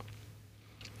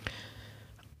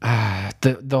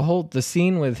 the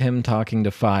scene with him talking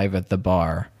to Five at the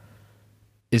bar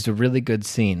is a really good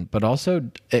scene, but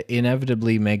also it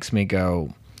inevitably makes me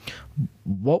go,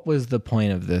 what was the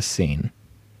point of this scene?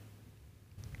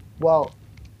 Well,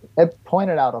 it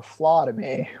pointed out a flaw to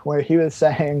me where he was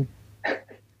saying,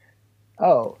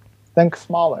 oh, think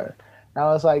smaller. And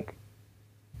I was like,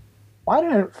 why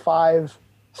didn't Five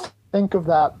think of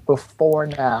that before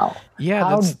now?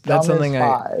 Yeah, that's something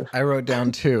I wrote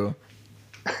down too.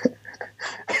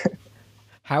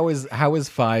 How is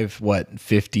Five, what,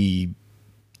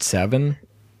 57?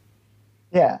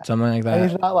 Yeah. Something like that. And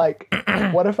he's not like,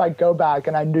 what if I go back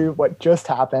and I knew what just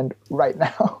happened right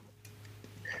now?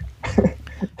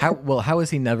 How has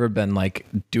he never been like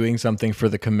doing something for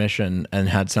the commission and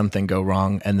had something go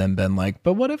wrong and then been like,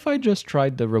 but what if I just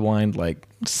tried to rewind like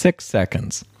 6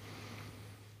 seconds?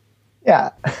 Yeah.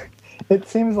 It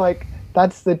seems like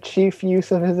that's the chief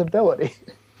use of his ability.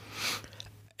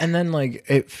 And then like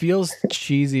it feels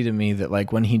cheesy to me that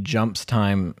like when he jumps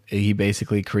time, he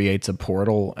basically creates a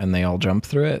portal and they all jump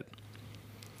through it.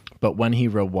 But when he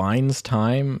rewinds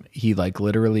time, he like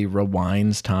literally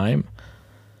rewinds time.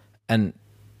 And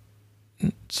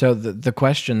so the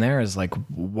question there is like,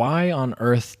 why on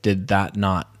earth did that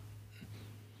not...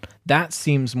 That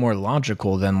seems more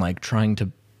logical than like trying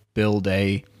to build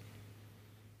a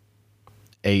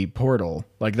portal.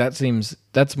 Like that's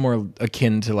more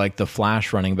akin to like the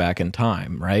Flash running back in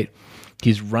time, right?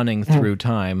 He's running through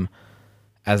time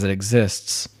as it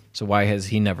exists. So why has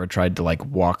he never tried to like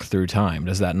walk through time?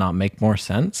 Does that not make more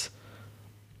sense?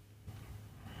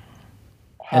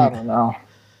 I don't know.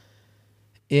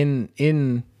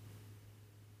 In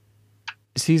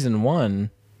season 1,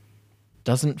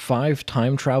 doesn't Five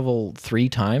time travel 3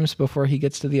 times before he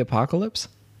gets to the apocalypse?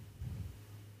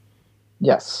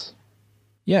 Yes.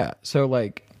 Yeah, so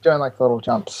like... Doing like little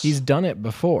jumps. He's done it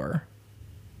before.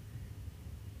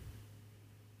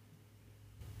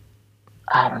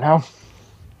 I don't know.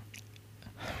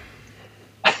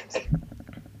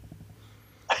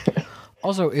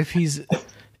 Also, if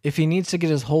he needs to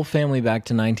get his whole family back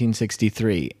to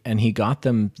 1963 and he got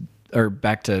them, or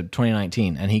back to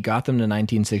 2019 and he got them to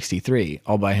 1963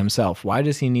 all by himself, why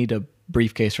does he need a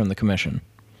briefcase from the commission?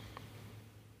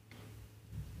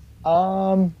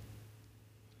 I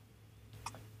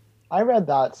read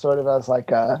that sort of as like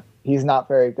he's not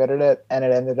very good at it, and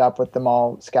it ended up with them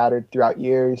all scattered throughout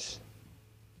years.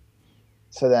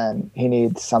 So then he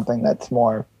needs something that's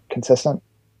more consistent.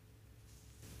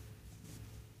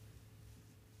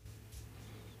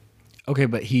 Okay,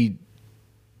 but he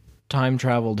time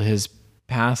traveled his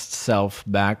past self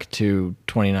back to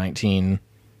 2019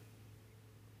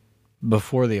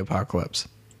 before the apocalypse.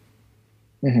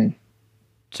 Mm-hmm.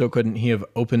 So couldn't he have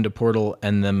opened a portal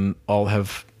and them all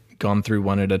have gone through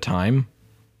one at a time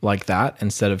like that,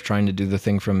 instead of trying to do the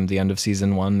thing from the end of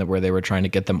season 1 where they were trying to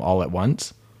get them all at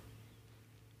once?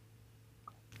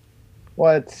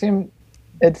 Well, it seemed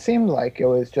like it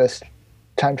was just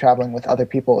time traveling with other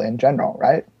people in general,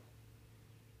 right?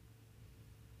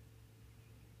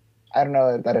 I don't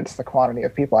know that it's the quantity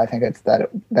of people. I think it's that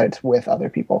it's with other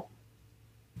people.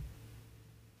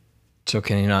 So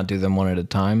can you not do them one at a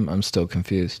time? I'm still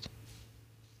confused.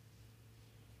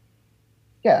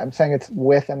 Yeah, I'm saying it's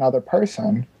with another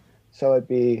person. So it'd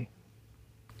be,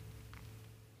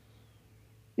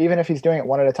 even if he's doing it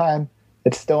one at a time,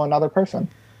 it's still another person.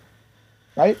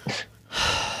 Right?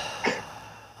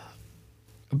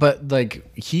 But like,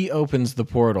 he opens the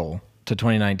portal to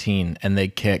 2019 and they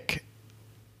kick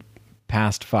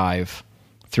past 5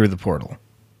 through the portal,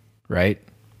 right?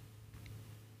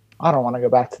 I don't want to go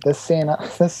back to this scene.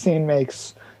 This scene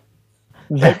makes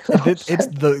It's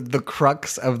the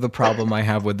crux of the problem I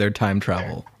have with their time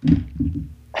travel.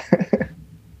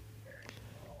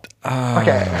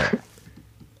 okay.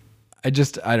 I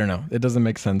don't know. It doesn't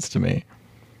make sense to me.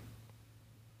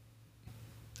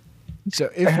 So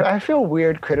I feel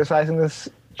weird criticizing this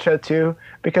show too,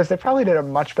 because they probably did a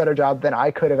much better job than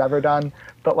I could have ever done.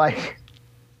 But like,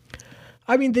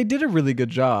 I mean, they did a really good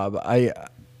job.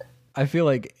 I feel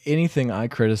like anything I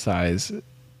criticize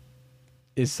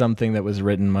is something that was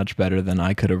written much better than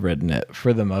I could have written it,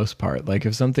 for the most part. Like,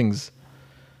 if something's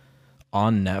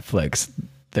on Netflix,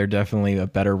 they're definitely a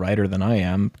better writer than I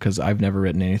am, because I've never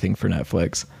written anything for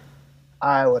Netflix.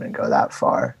 I wouldn't go that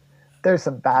far. There's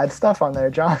some bad stuff on there,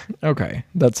 John. Okay,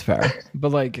 that's fair.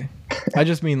 But like, I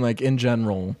just mean like in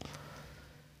general,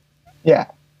 Yeah.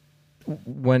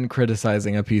 when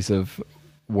criticizing a piece of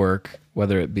work,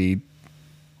 whether it be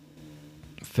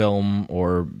film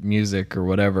or music or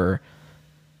whatever,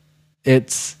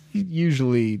 it's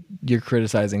usually you're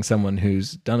criticizing someone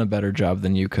who's done a better job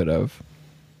than you could have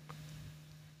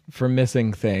for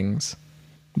missing things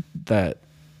that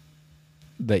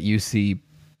you see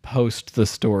post the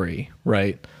story,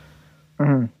 right?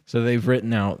 Mm-hmm. So they've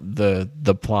written out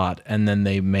the plot and then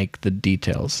they make the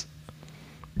details.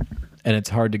 And it's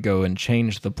hard to go and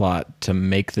change the plot to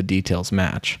make the details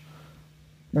match.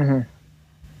 Mm-hmm.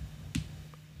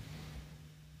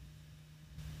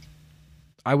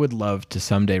 I would love to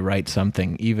someday write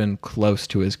something even close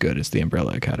to as good as The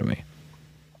Umbrella Academy.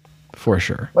 For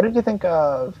sure. What did you think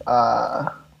of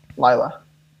Lila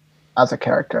as a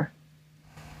character?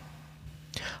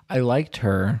 I liked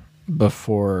her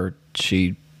before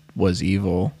she was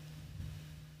evil.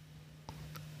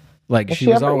 Like, Was she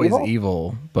she was ever always evil?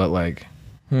 evil, but like,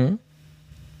 I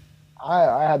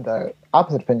had the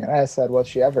opposite opinion. I said, was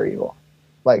she ever evil?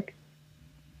 Like,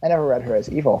 I never read her as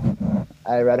evil.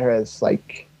 I read her as,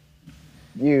 like,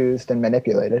 used and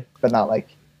manipulated, but not, like,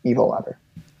 evil ever.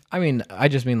 I mean, I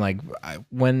just mean like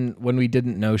when we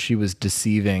didn't know she was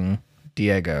deceiving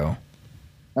Diego,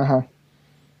 Uh-huh.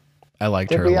 I liked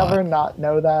Did her a we lot. ever not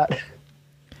know that?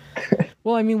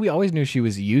 Well, I mean, we always knew she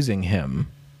was using him.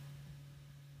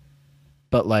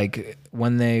 But like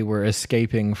when they were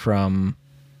escaping from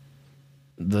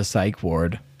the psych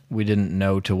ward, we didn't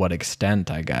know to what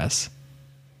extent, I guess.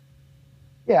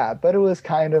 Yeah, but it was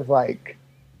kind of like,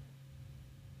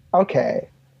 okay,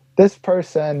 this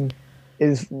person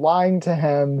is lying to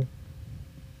him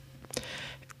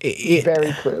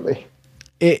very clearly.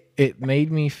 It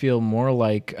made me feel more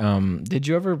like, did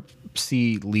you ever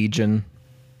see Legion,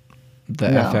 the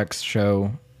No. FX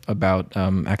show about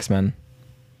X-Men?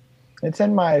 It's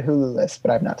in my Hulu list, but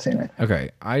I've not seen it.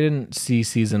 Okay, I didn't see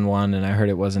season 1 and I heard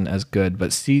it wasn't as good,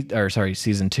 but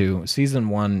season 2. Season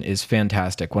 1 is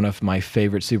fantastic. One of my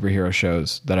favorite superhero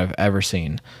shows that I've ever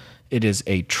seen. It is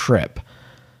a trip.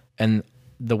 And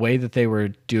the way that they were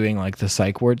doing like the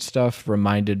psych ward stuff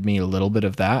reminded me a little bit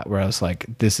of that, where I was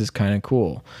like, this is kind of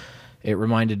cool. It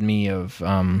reminded me of,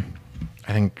 I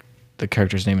think the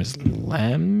character's name is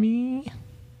Lemmy.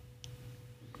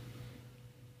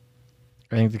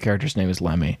 I think the character's name is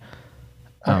Lemmy.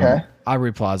 Okay.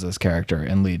 Aubrey Plaza's character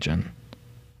in Legion,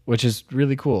 which is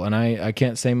really cool. And I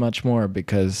can't say much more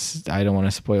because I don't want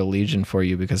to spoil Legion for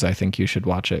you, because I think you should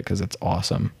watch it because it's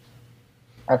awesome.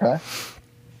 Okay.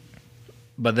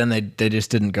 But then they just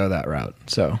didn't go that route.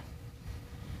 So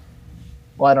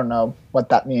Well, I don't know what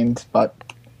that means, but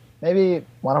maybe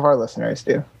one of our listeners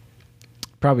do.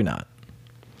 probably not.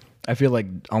 I feel like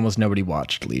almost nobody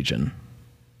watched Legion.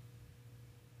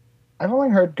 I've only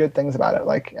heard good things about it.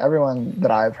 Like, everyone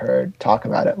that I've heard talk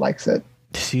about it likes it.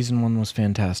 Season 1 was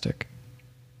fantastic.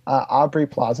 Aubrey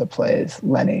Plaza plays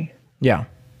Lenny. Yeah.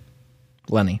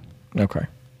 Lenny. Okay.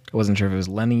 I wasn't sure if it was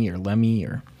Lenny or Lemmy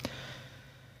or...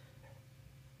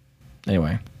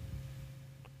 Anyway.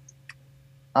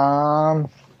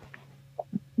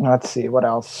 Let's see, what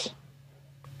else?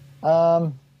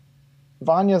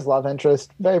 Vanya's love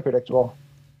interest, very predictable.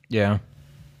 Yeah.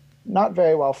 Not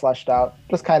very well fleshed out.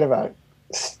 Just kind of a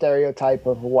stereotype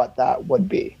of what that would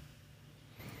be.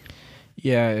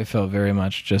 Yeah, it felt very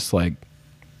much just like,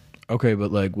 okay,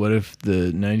 but like, what if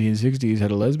the 1960s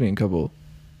had a lesbian couple?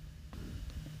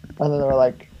 And then they were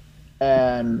like,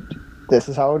 and this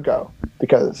is how it would go,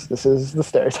 because this is the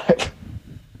stereotype.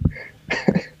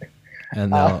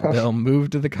 And they'll move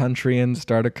to the country and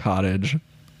start a cottage.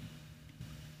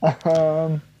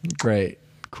 Great.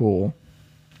 Cool.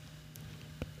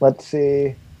 Let's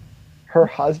see. Her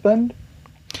husband,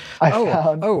 I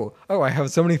found. Oh, I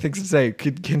have so many things to say.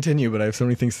 Could continue, but I have so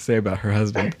many things to say about her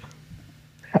husband.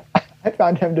 I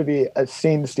found him to be a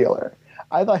scene stealer.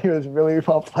 I thought he was really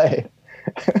well played.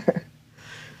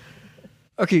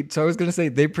 Okay, so I was going to say,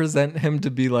 they present him to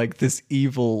be like this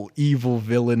evil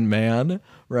villain man,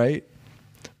 right?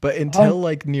 But until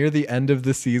like near the end of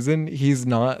the season, he's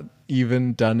not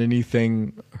even done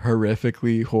anything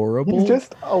horrifically horrible. He's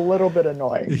just a little bit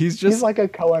annoying. He's like a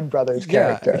Coen Brothers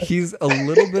character. Yeah, he's a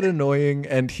little bit annoying,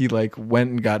 and he like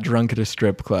went and got drunk at a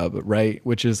strip club, right?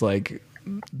 Which is like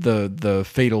the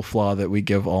fatal flaw that we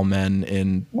give all men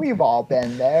in. We've all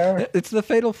been there. It's the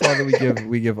fatal flaw that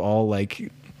we give all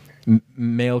like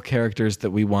male characters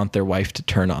that we want their wife to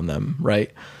turn on them,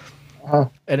 right?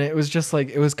 And it was just like,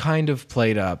 it was kind of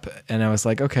played up, and I was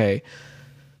like, okay,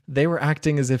 they were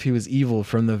acting as if he was evil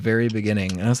from the very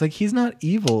beginning, and I was like, he's not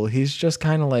evil, he's just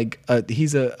kind of like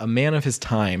he's a man of his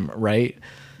time, right?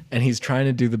 And he's trying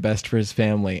to do the best for his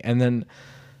family. And then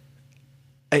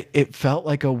it felt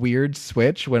like a weird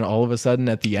switch when all of a sudden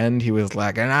at the end he was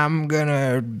like, and I'm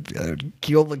gonna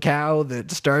kill the cow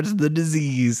that starts the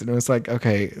disease. And it was like,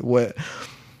 okay, what?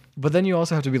 But then you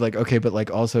also have to be like, okay, but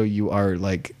like also you are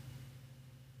like,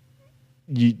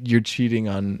 you're cheating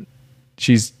on,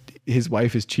 his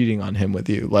wife is cheating on him with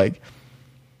you. Like,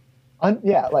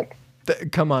 yeah, like,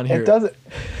 come on here. It doesn't,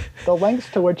 the lengths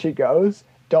to which he goes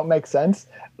don't make sense.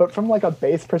 But from like a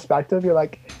base perspective, you're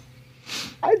like,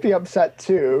 I'd be upset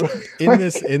too. In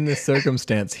this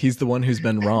circumstance, he's the one who's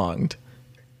been wronged.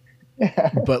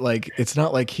 Yeah. But like, it's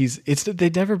not like they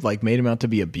never like made him out to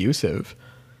be abusive.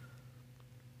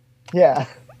 Yeah.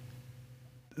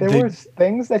 There were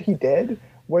things that he did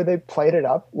where they played it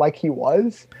up like he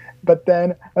was, but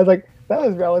then I was like, that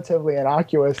was relatively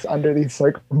innocuous under these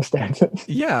circumstances.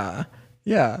 Yeah.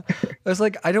 Yeah. I was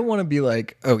like, I don't want to be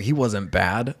like, oh, he wasn't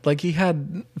bad. Like, he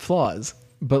had flaws,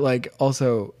 but like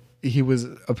also he was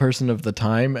a person of the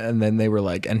time, and then they were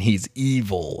like, and he's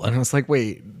evil. And I was like,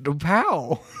 wait,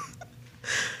 how?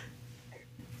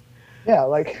 Yeah,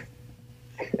 like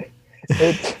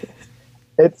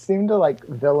it seemed to like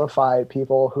vilify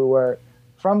people who were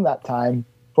from that time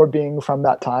for being from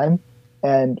that time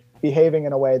and behaving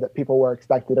in a way that people were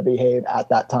expected to behave at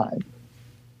that time.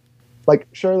 Like,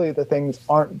 surely the things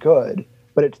aren't good,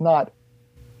 but it's not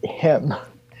him.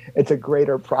 It's a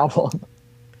greater problem.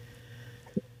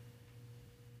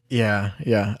 Yeah.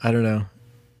 I don't know.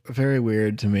 Very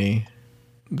weird to me,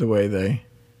 the way they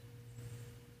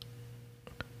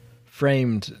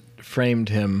framed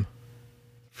him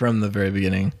from the very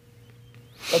beginning.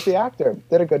 But the actor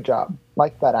did a good job.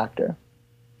 Like that actor.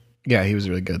 Yeah, he was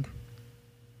really good.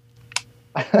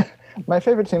 My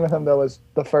favorite scene with him, though, was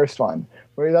the first one,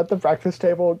 where he's at the breakfast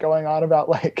table going on about,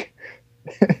 like,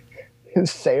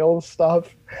 his sales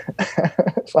stuff.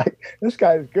 It's like, this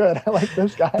guy's good. I like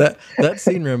this guy. That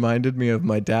scene reminded me of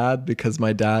my dad, because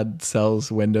my dad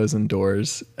sells windows and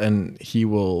doors, and he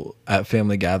will, at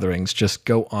family gatherings, just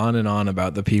go on and on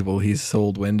about the people he's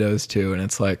sold windows to, and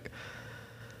it's like,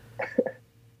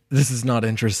 this is not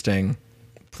interesting.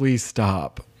 Please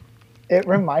stop. It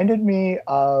reminded me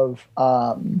of,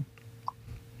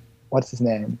 what's his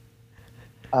name?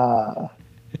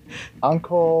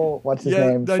 Uncle, what's his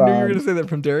name? I knew you were going to say that,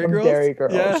 from Dairy Girls. Dairy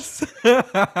Girls. Yes.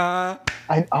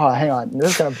 Hang on.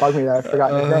 This is going to bug me that I've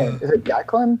forgotten his name. Is it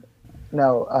Declan?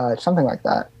 No, something like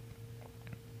that.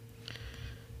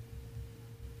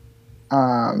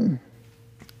 Talk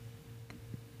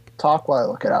while I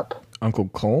look it up. Uncle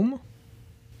Colm?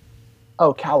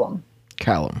 Oh, Callum.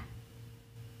 Callum.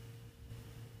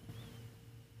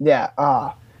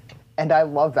 Yeah. And I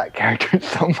love that character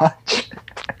so much.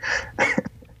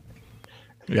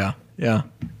 Yeah. Yeah.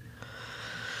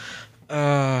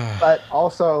 But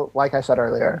also, like I said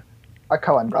earlier, a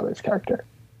Coen Brothers character.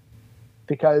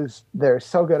 Because they're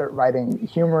so good at writing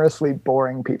humorously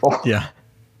boring people. Yeah.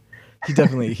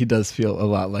 He does feel a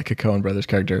lot like a Coen Brothers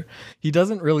character. He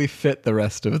doesn't really fit the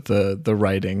rest of the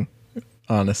writing,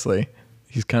 honestly.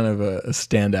 He's kind of a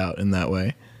standout in that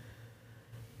way.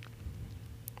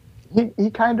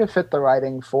 He kind of fit the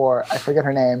writing for, I forget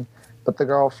her name, but the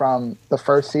girl from the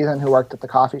first season who worked at the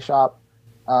coffee shop.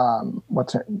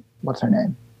 What's her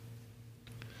name?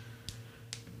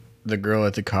 The girl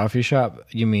at the coffee shop?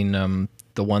 You mean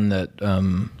the one that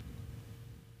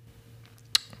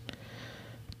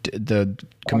the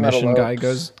commission guy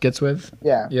gets with?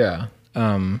 Yeah. Yeah.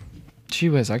 She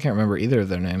was, I can't remember either of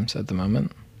their names at the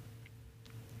moment.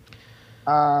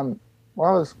 What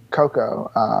was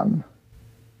Coco?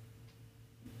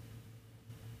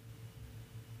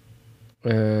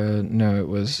 No, it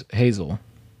was Hazel.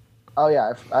 Oh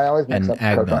yeah, I always mix And up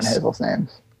Coco and Agnes. Hazel's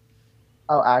names.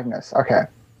 Oh, Agnes. Okay,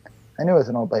 I knew it was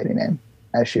an old lady name,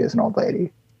 as she is an old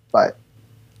lady, but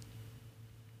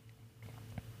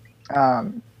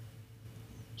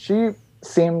she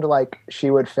seemed like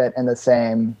she would fit in the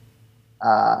same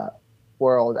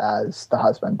world as the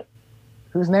husband,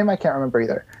 whose name I can't remember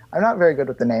either. I'm not very good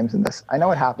with the names in this. I know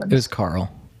what happens. It was Carl.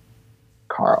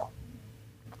 Carl.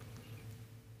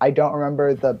 I don't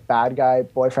remember the bad guy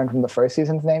boyfriend from the first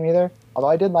season's name either, although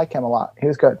I did like him a lot. He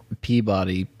was good.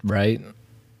 Peabody, right?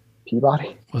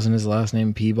 Peabody? Wasn't his last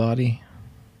name Peabody?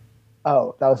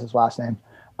 Oh, that was his last name.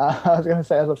 I was going to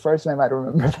say as a first name, I'd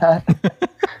remember that.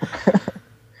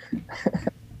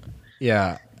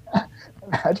 Yeah.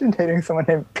 Imagine dating someone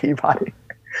named Peabody.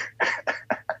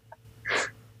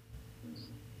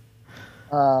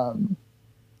 What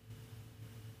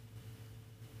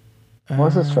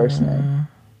was his first name?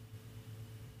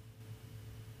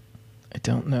 I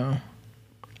don't know.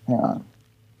 Hang on.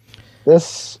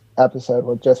 This episode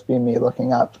will just be me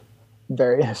looking up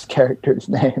various characters'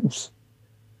 names.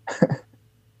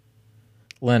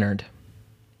 Leonard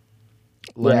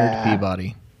Yeah.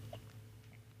 Peabody.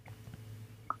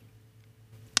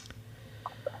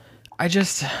 I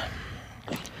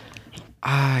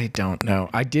don't know.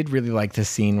 I did really like the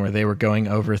scene where they were going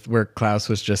over, where Klaus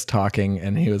was just talking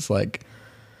and he was like,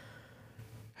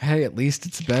 hey, at least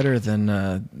it's better than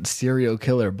a serial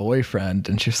killer boyfriend.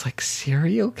 And she was like,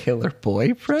 serial killer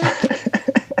boyfriend?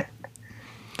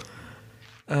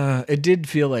 It did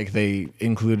feel like they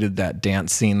included that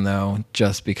dance scene, though,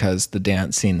 just because the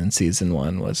dance scene in season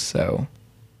 1 was so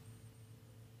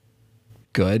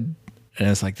good. And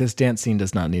it's like, this dance scene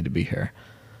does not need to be here.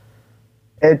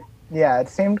 It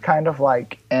seemed kind of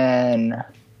like in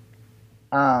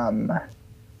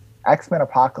X-Men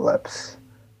Apocalypse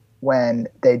when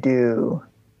they do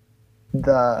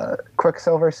the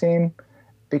Quicksilver scene,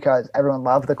 because everyone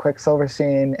loved the Quicksilver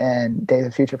scene in Days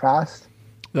of Future Past.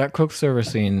 That Quicksilver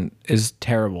scene is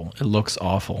terrible. It looks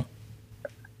awful.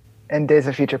 In Days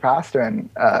of Future Past or in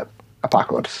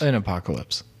Apocalypse? In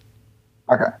Apocalypse.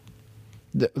 Okay.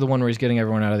 The one where he's getting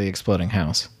everyone out of the exploding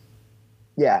house.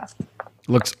 Yeah.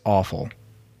 Looks awful.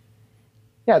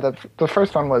 Yeah, the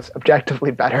first one was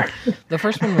objectively better. The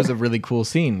first one was a really cool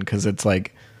scene because it's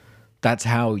like, that's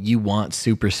how you want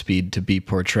super speed to be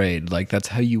portrayed. Like, that's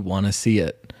how you want to see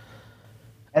it.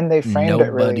 And they framed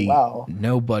it really well.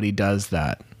 Nobody does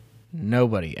that.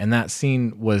 Nobody. And that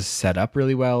scene was set up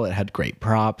really well. It had great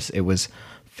props. It was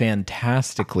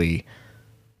fantastically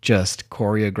just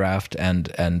choreographed and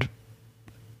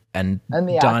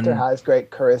the done. actor has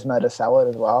great charisma to sell it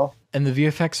as well. And the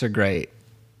VFX are great,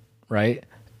 right?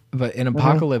 But in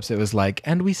Apocalypse, it was like,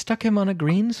 and we stuck him on a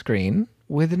green screen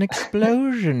with an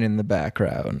explosion in the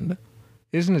background.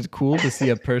 Isn't it cool to see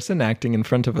a person acting in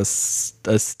front of a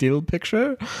still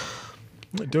picture?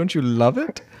 Don't you love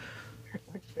it?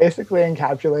 Basically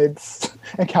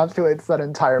encapsulates that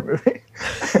entire movie.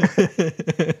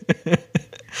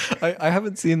 I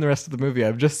haven't seen the rest of the movie.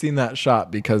 I've just seen that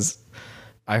shot because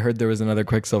I heard there was another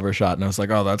Quicksilver shot, and I was like,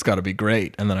 oh, that's got to be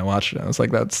great. And then I watched it, and I was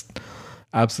like, that's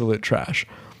absolute trash.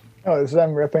 Oh, it's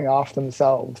them ripping off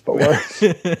themselves, but worse.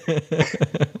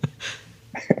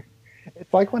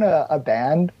 It's like when a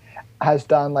band has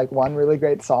done like one really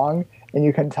great song, and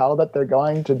you can tell that they're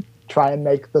going to try and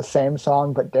make the same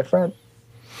song but different,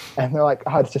 and they're like,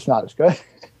 oh, it's just not as good.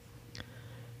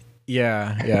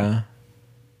 Yeah.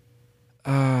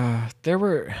 There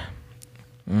were...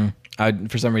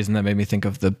 For some reason, that made me think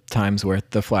of the times where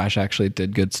The Flash actually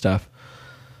did good stuff.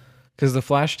 Because the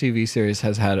Flash TV series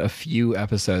has had a few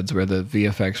episodes where the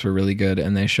VFX were really good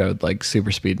and they showed like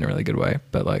super speed in a really good way,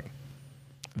 but like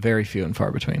very few and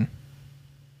far between.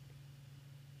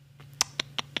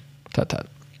 Tut tut.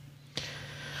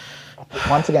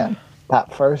 Once again,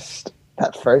 that first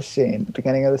scene, the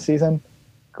beginning of the season,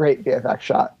 great VFX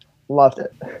shot. Loved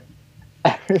it.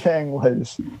 Everything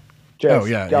was just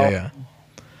yeah.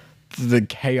 The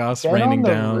chaos Ben raining on the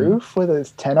down. roof with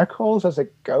his tentacles as a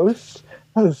ghost.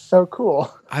 That was so cool.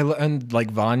 And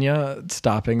like Vanya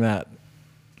stopping that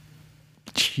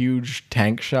huge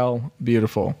tank shell.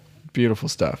 Beautiful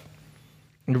stuff.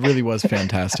 It really was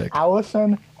fantastic.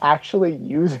 Allison actually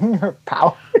using her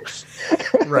powers.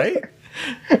 Right?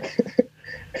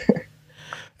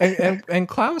 and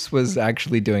Klaus was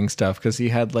actually doing stuff because he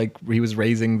was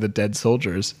raising the dead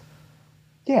soldiers.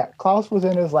 Yeah, Klaus was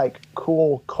in his like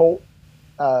cool cult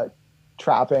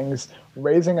trappings,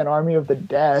 raising an army of the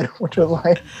dead, which was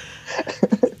like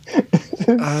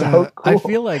so cool. I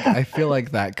feel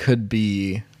like that could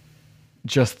be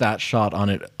just that shot on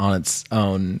its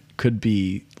own could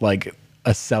be like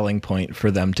a selling point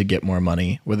for them to get more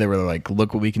money, where they were like,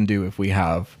 look what we can do if we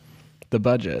have the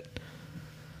budget.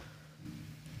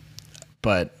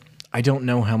 But I don't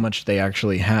know how much they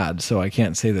actually had, so I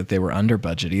can't say that they were under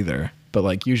budget either. But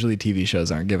like usually TV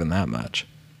shows aren't given that much.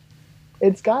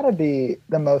 It's got to be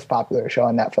the most popular show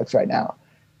on Netflix right now.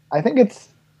 I think it's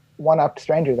one up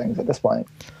Stranger Things at this point.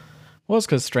 Well, it's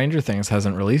because Stranger Things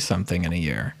hasn't released something in a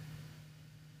year.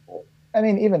 I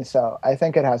mean, even so, I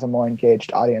think it has a more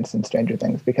engaged audience than Stranger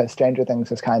Things because Stranger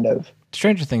Things is kind of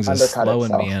Stranger Things is undercut slow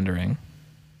itself. and meandering.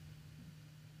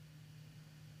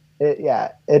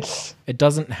 It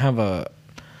doesn't have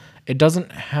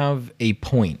a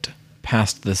point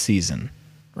past the season,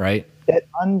 right? It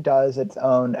undoes its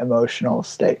own emotional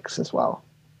stakes as well.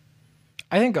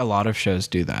 I think a lot of shows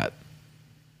do that.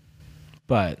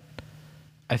 But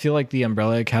I feel like the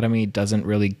Umbrella Academy doesn't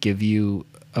really give you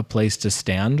a place to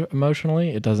stand emotionally.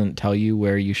 It doesn't tell you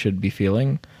where you should be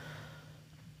feeling.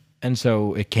 And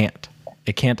so it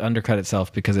can't undercut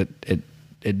itself because it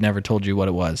never told you what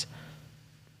it was.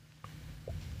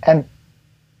 And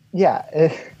yeah,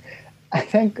 I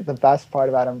think the best part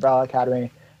about Umbrella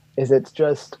Academy is it's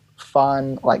just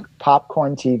fun, like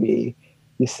popcorn TV.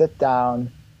 You sit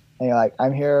down and you're like,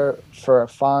 I'm here for a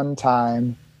fun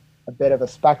time, a bit of a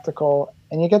spectacle,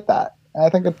 and you get that. And I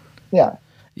think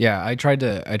Yeah, I tried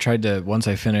to once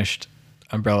I finished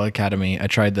Umbrella Academy, I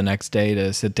tried the next day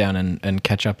to sit down and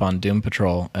catch up on Doom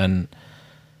Patrol. And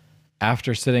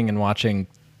after sitting and watching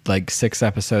like 6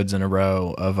 episodes in a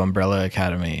row of Umbrella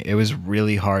Academy, it was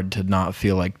really hard to not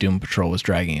feel like Doom Patrol was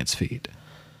dragging its feet.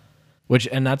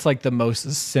 And that's like the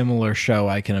most similar show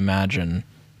I can imagine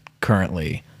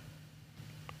currently.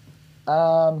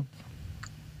 I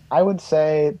would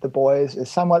say The Boys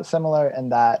is somewhat similar in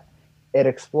that it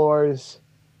explores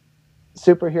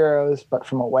superheroes, but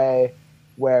from a way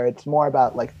where it's more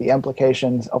about like the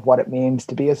implications of what it means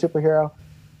to be a superhero,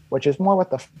 which is more what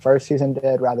the first season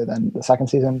did rather than the second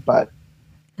season. But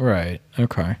right,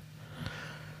 okay.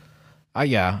 I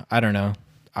don't know.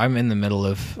 I'm in the middle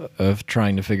of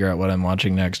trying to figure out what I'm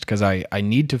watching next because I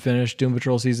need to finish Doom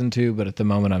Patrol Season 2, but at the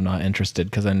moment I'm not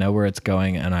interested because I know where it's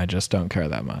going and I just don't care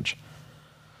that much.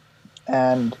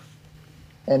 And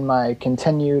in my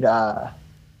continued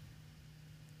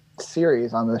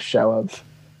series on this show of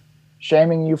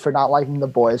shaming you for not liking The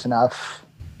Boys enough,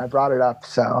 I brought it up,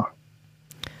 so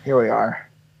here we are.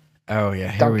 Oh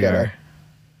yeah, here Don't we get are.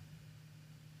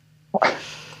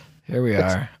 Here we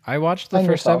are. I watched the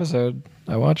first episode.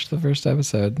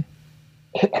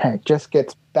 It just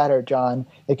gets better, John.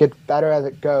 It gets better as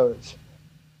it goes.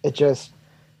 It just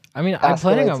I mean, I'm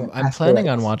planning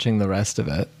escalates. on watching the rest of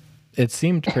it. It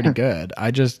seemed pretty good.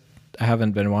 I just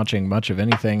haven't been watching much of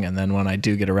anything, and then when I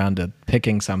do get around to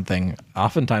picking something,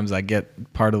 oftentimes I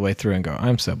get part of the way through and go,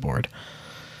 I'm so bored.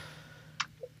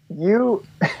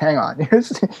 Hang on.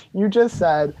 You just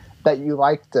said that you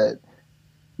liked it.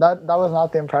 That was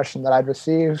not the impression that I'd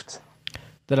received.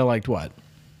 That I liked what?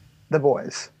 The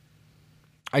Boys.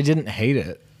 I didn't hate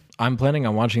it. I'm planning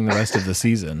on watching the rest of the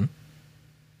season.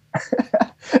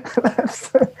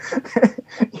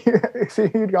 See,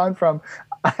 you'd gone from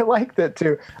I liked it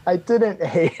to I didn't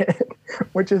hate it,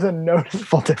 which is a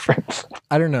noticeable difference.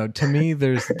 I don't know. To me,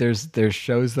 there's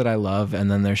shows that I love,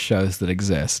 and then there's shows that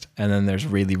exist, and then there's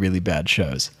really, really bad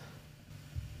shows.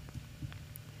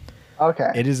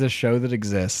 Okay. It is a show that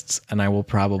exists, and I will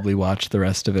probably watch the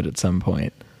rest of it at some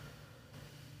point.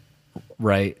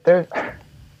 Right?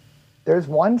 There's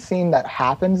one scene that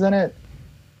happens in it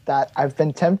that I've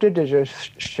been tempted to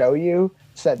just show you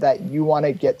so that you want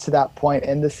to get to that point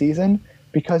in the season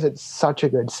because it's such a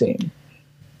good scene.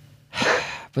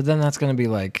 But then that's gonna be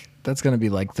like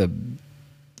the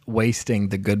wasting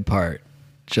the good part,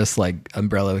 just like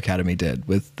Umbrella Academy did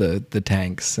with the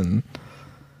tanks and.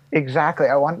 Exactly.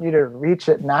 I want you to reach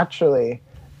it naturally,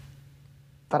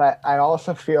 but I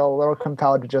also feel a little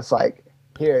compelled to just like,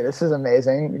 here, this is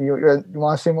amazing. You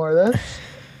want to see more of this?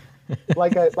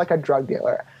 like a drug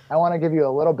dealer. I want to give you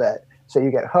a little bit so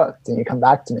you get hooked and you come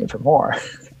back to me for more.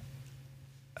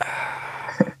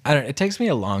 It takes me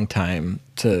a long time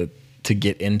to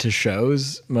get into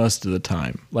shows most of the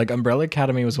time. Like Umbrella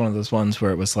Academy was one of those ones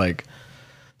where it was like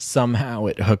somehow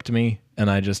it hooked me and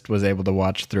I just was able to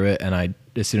watch through it, and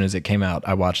as soon as it came out,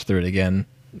 I watched through it again,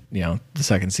 the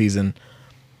second season.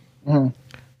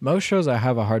 Most shows I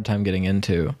have a hard time getting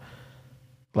into.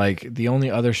 Like the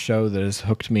only other show that has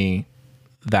hooked me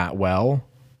that well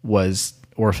was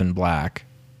Orphan Black.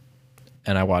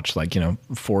 And I watched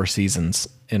 4 seasons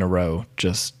in a row,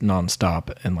 just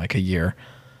nonstop in like a year.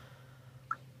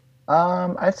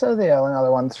 I'd say the only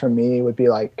other ones for me would be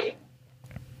like,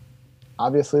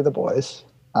 obviously The Boys.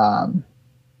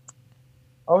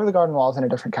 Over the Garden Wall is in a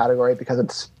different category because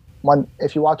it's one,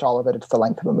 if you watch all of it, it's the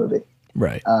length of a movie.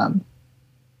 Right.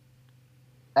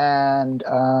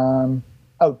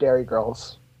 Dairy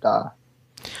Girls. Duh.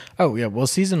 Oh, yeah. Well,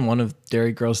 season 1 of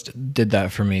Dairy Girls did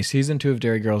that for me. Season 2 of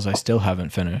Dairy Girls, I still haven't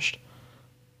finished.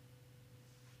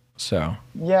 So.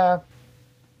 Yeah.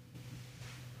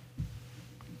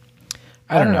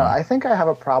 I don't know. I think I have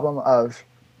a problem of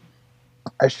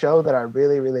a show that I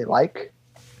really, really like.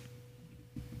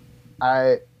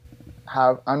 I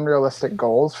have unrealistic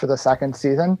goals for the second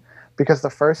season because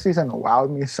the first season wowed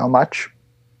me so much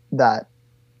that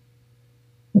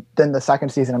then the second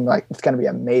season I'm like, it's going to be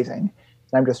amazing.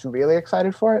 And I'm just really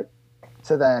excited for it.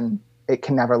 So then it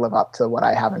can never live up to what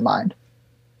I have in mind.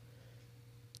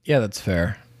 Yeah, that's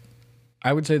fair.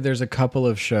 I would say there's a couple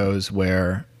of shows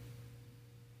where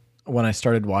when I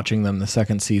started watching them, the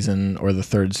second season or the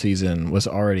third season was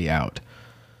already out.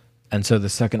 And so the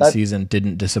second season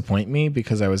didn't disappoint me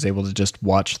because I was able to just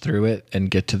watch through it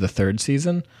and get to the third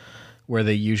season, where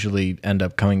they usually end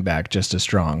up coming back just as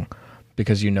strong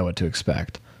because you know what to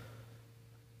expect.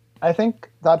 I think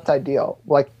that's ideal.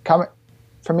 Like coming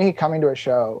to a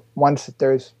show once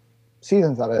there's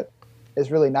seasons of it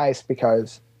is really nice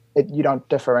because you don't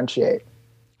differentiate.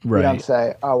 Right. You don't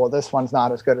say, oh, well, this one's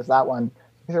not as good as that one.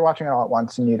 Because you're watching it all at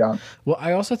once and you don't. Well,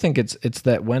 I also think it's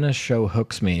that when a show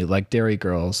hooks me, like Dairy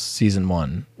Girls season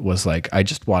 1 was like, I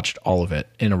just watched all of it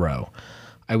in a row.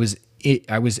 I was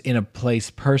in a place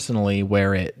personally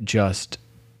where it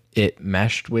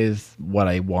meshed with what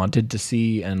I wanted to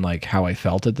see and like how I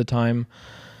felt at the time.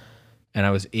 And I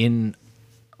was in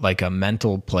like a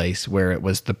mental place where it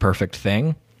was the perfect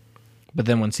thing. But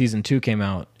then when season 2 came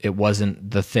out, it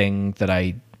wasn't the thing that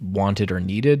I wanted or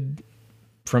needed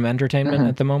from entertainment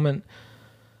at the moment.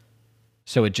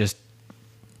 So it just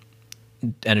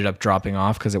ended up dropping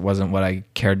off because it wasn't what I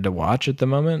cared to watch at the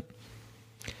moment.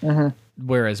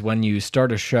 Whereas when you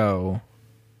start a show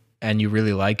and you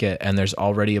really like it and there's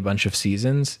already a bunch of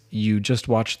seasons, you just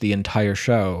watch the entire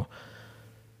show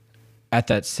at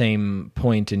that same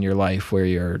point in your life where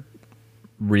you're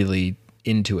really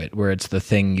into it, where it's the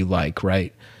thing you like,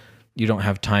 right? You don't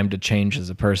have time to change as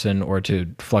a person or to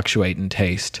fluctuate in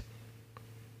taste.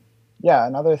 Yeah,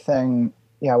 another thing,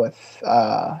 with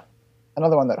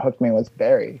another one that hooked me was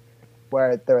Barry,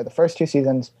 where there were the first 2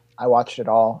 seasons, I watched it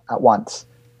all at once.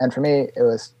 And for me, it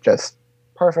was just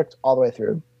perfect all the way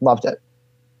through. Loved it.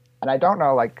 And I don't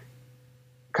know,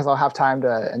 because I'll have time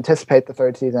to anticipate the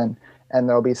third season, and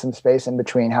there'll be some space in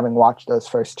between having watched those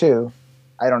first 2.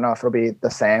 I don't know if it'll be the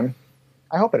same.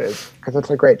 I hope it is, because it's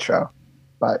a great show.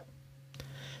 But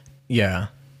yeah.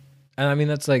 And I mean,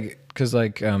 that's because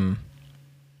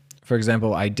for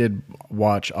example, I did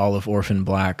watch all of Orphan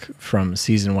Black from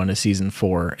season 1 to season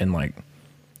 4 in like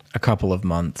a couple of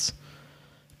months.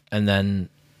 And then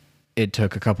it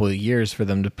took a couple of years for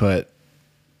them to put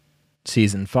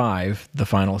season 5, the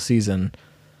final season,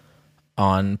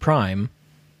 on Prime.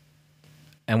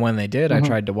 And when they did, I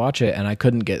tried to watch it and I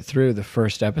couldn't get through the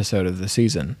first episode of the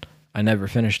season. I never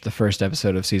finished the first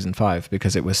episode of season 5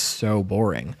 because it was so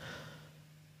boring.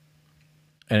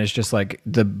 And it's just like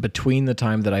between the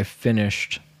time that I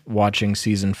finished watching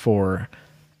season 4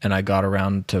 and I got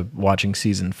around to watching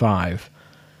season 5,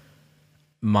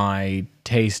 my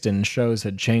taste in shows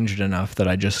had changed enough that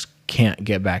I just can't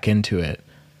get back into it.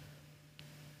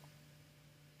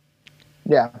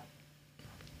 Yeah.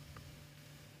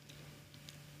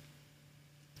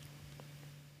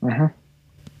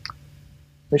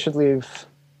 we should leave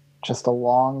just a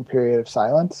long period of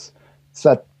silence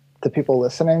so that the people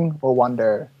listening will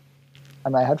wonder,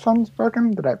 are my headphones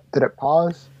broken? Did it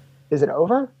pause? Is it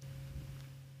over?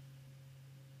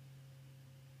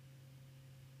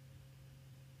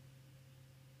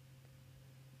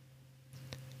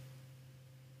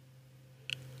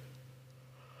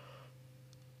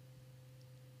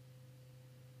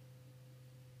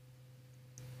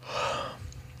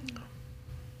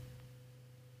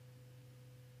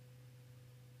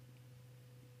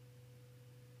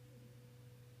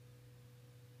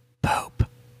 Pope.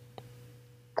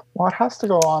 Well, it has to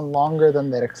go on longer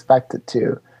than they'd expect it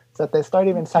to. So that they start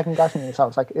even second guessing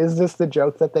themselves. Like, is this the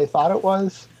joke that they thought it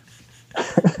was?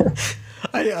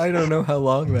 I don't know how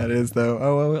long that is though.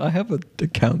 Oh, I have a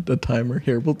timer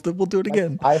here. We'll do it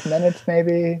again. 5 minutes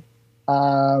maybe.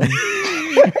 5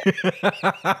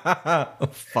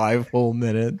 whole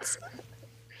minutes.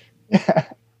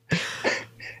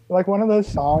 Like one of those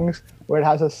songs where it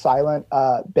has a silent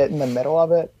bit in the middle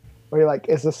of it, where you're like,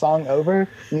 is the song over? And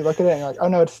you look at it and you're like, oh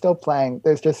no, it's still playing.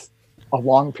 There's just a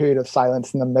long period of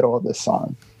silence in the middle of this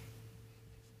song.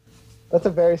 That's a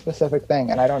very specific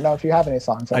thing, and I don't know if you have any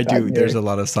songs like that. I do. There's a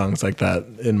lot of songs like that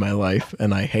in my life,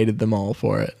 and I hated them all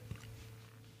for it.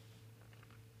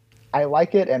 I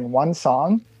like it in one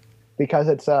song because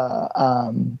it's what's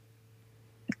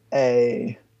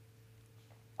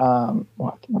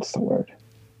the word?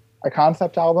 A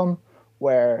concept album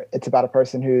where it's about a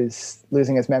person who's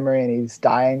losing his memory and he's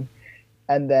dying,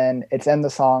 and then it's in the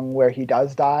song where he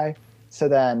does die. So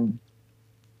then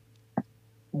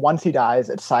once he dies,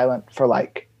 it's silent for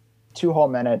like 2 whole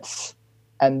minutes,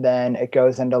 and then it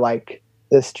goes into like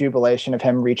this jubilation of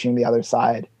him reaching the other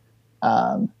side,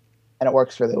 and it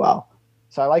works really well.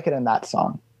 So I like it in that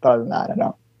song, but other than that, I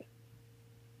don't.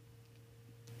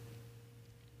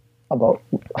 About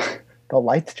the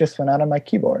lights just went out on my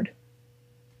keyboard.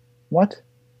 What?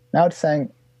 Now it's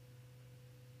saying,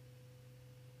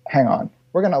 hang on,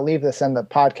 we're going to leave this in the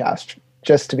podcast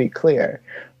just to be clear,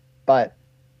 but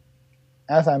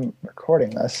as I'm recording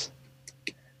this,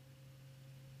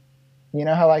 you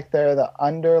know how like there are the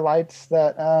under lights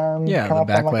that yeah, come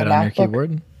the up on, like, backlight a on your MacBook?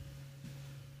 keyboard.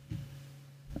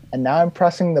 And now I'm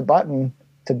pressing the button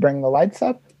to bring the lights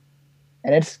up,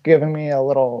 and it's giving me a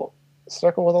little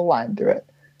circle with a line through it.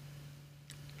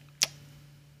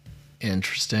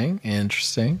 Interesting.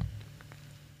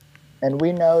 And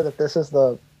we know that this is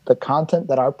the content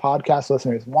that our podcast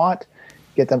listeners want.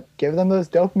 Give them those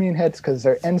dopamine hits because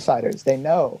they're insiders. They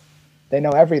know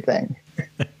everything.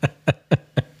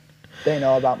 They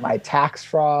know about my tax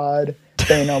fraud.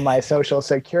 They know my social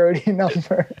security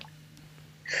number.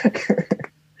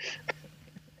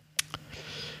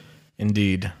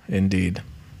 Indeed.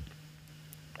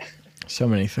 So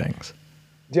many things.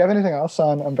 Do you have anything else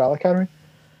on Umbrella Academy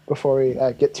before we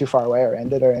get too far away or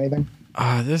end it or anything?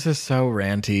 This is so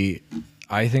ranty.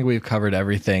 I think we've covered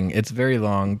everything. It's very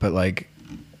long, but like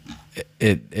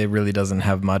it really doesn't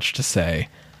have much to say.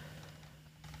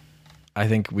 I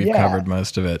think we've covered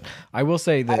most of it. I will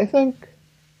say that I think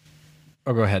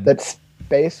go ahead. that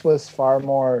space was far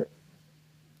more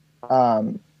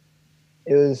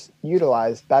it was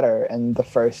utilized better in the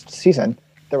first season.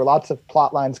 There were lots of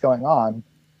plot lines going on,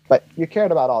 but you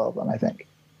cared about all of them, I think.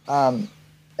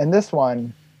 In this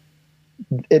one,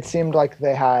 it seemed like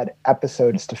they had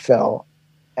episodes to fill,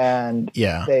 and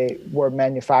they were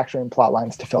manufacturing plot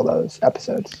lines to fill those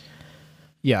episodes.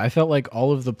 Yeah, I felt like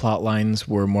all of the plot lines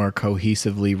were more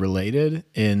cohesively related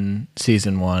in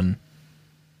season 1.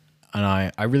 And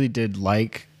I really did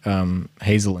like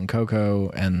Hazel and Coco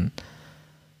and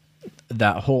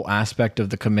that whole aspect of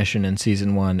the commission in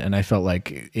season 1. And I felt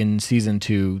like in season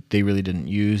 2, they really didn't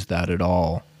use that at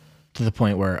all, to the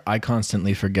point where I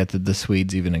constantly forget that the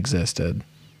Swedes even existed.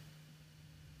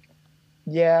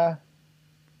 Yeah.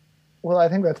 Well, I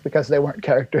think that's because they weren't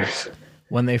characters.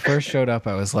 When they first showed up,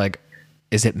 I was like,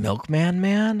 is it Milkman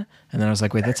Man? And then I was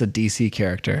like, wait, that's a DC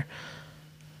character.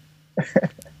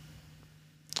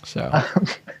 So.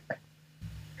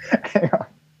 Hang on.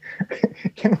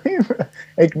 Can we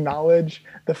acknowledge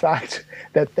the fact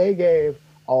that they gave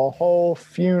a whole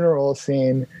funeral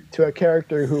scene to a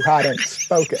character who hadn't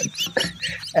spoken?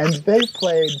 And they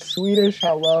played Swedish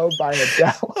Hello by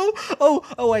Adele.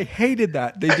 Oh, I hated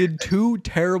that. They did 2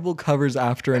 terrible covers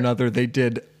after another. They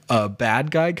did a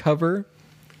bad guy cover.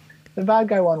 The bad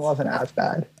guy one wasn't as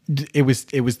bad. It was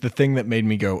the thing that made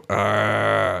me go,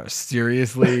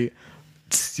 seriously?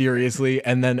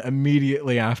 And then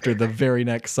immediately after, the very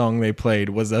next song they played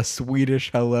was a Swedish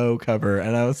Hello cover.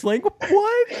 And I was like,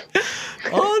 what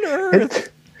on earth?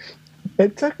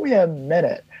 It took me a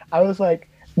minute. I was like,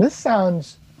 this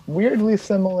sounds weirdly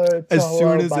similar to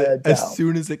Hello by Adele. as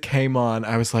soon as it came on,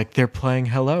 I was like, they're playing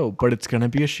Hello, but it's gonna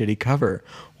be a shitty cover.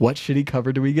 What shitty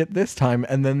cover do we get this time?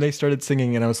 And then they started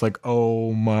singing, and I was like,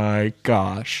 oh my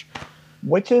gosh.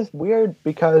 Which is weird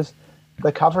because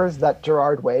the covers that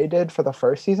Gerard Way did for the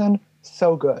first season,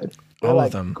 so good. They're All of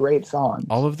like them. great songs.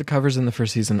 All of the covers in the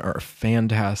first season are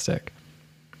fantastic.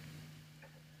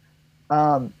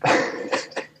 But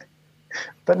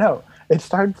no, it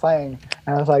started playing,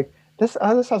 and I was like, this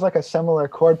has like a similar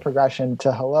chord progression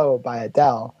to Hello by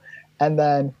Adele. And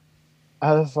then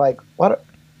I was like, what?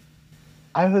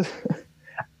 I was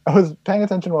paying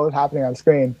attention to what was happening on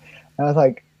screen, and I was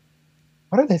like,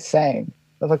 what are they saying?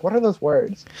 I was like, what are those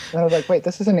words? And I was like, wait,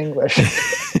 this is in English.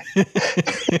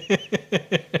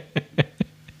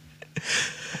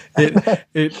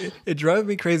 It drove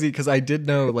me crazy because I did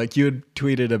know, like, you had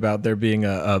tweeted about there being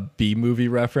a B movie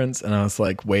reference, and I was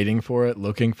like waiting for it,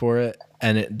 looking for it,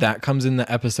 and that comes in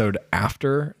the episode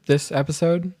after this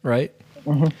episode, right?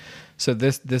 Mm-hmm. So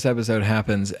this episode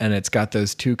happens, and it's got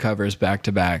those two covers back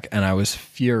to back, and I was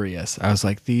furious. I was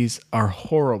like, these are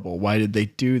horrible. Why did they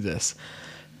do this?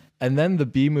 And then the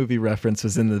B movie reference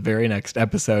was in the very next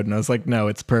episode, and I was like, no,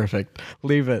 it's perfect.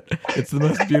 Leave it. It's the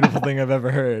most beautiful thing I've ever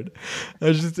heard.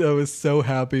 I was so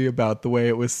happy about the way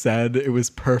it was said. It was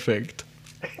perfect.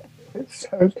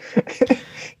 So,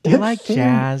 Do you like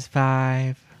Jazz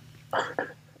 5?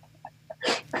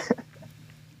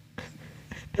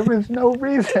 There was no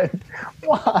reason.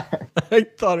 Why? I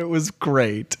thought it was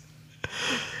great.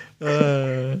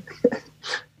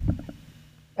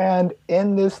 And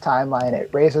in this timeline, it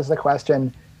raises the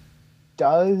question,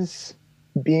 does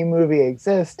B movie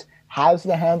exist? Has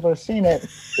the handler seen it?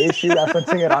 Is she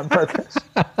referencing it on purpose?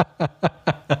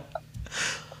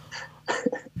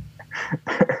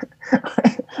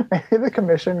 Maybe the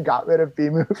commission got rid of B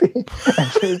movie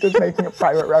and she was just making a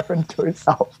private reference to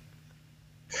herself.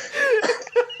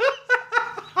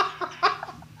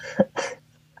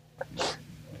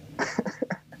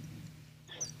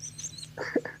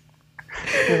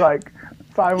 She's like,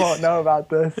 I won't know about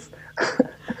this.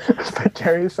 But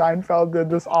Jerry Seinfeld did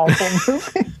this awful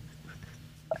movie.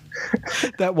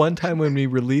 That one time when we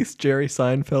released Jerry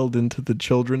Seinfeld into the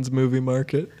children's movie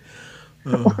market.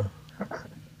 Oh.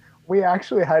 We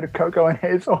actually had Coco and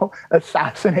Hazel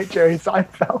assassinate Jerry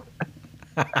Seinfeld.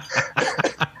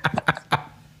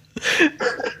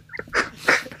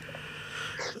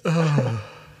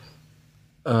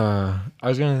 I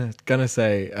was gonna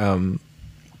say,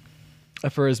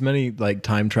 for as many like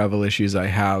time travel issues I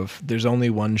have, there's only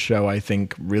one show I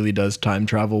think really does time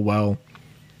travel well.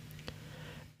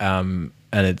 And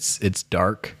it's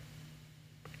Dark.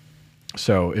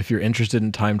 So if you're interested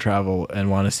in time travel and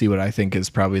want to see what I think is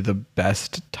probably the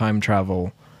best time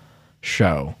travel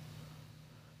show,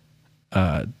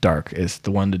 Dark is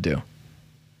the one to do.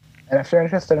 And if you're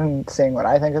interested in seeing what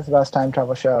I think is the best time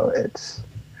travel show, it's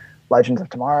Legends of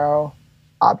Tomorrow,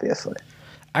 obviously.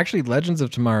 Actually, Legends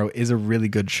of Tomorrow is a really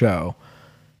good show,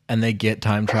 and they get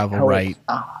time travel right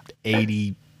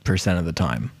 80% of the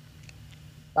time.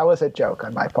 That was a joke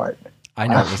on my part. I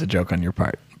know it was a joke on your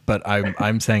part, but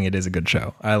I'm saying it is a good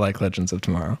show. I like Legends of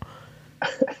Tomorrow.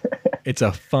 It's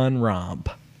a fun romp.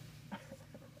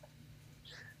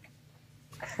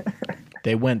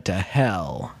 They went to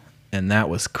hell, and that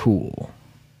was cool.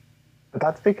 But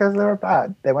that's because they were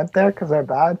bad. They went there because they're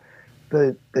bad.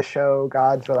 The show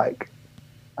gods were like,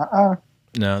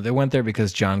 No, they went there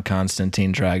because John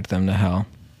Constantine dragged them to hell.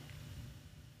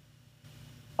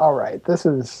 All right, this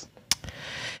is...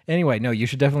 Anyway, no, you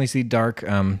should definitely see Dark.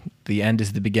 The end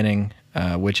is the beginning,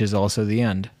 which is also the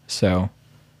end. So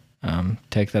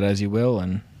take that as you will.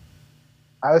 And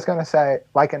I was going to say,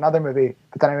 like another movie,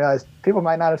 but then I realized people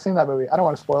might not have seen that movie. I don't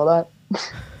want to spoil that.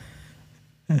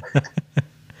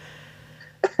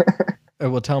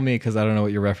 Well, tell me, because I don't know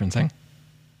what you're referencing.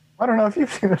 I don't know if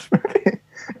you've seen this movie.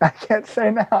 I can't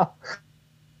say now.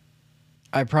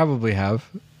 I probably have.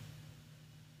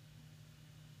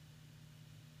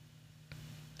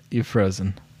 You've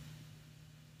frozen.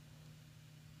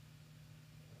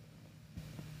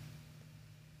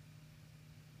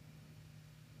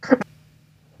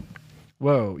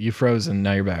 Whoa, you frozen.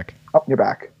 Now you're back. Oh, you're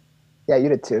back. Yeah, you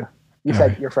did too. You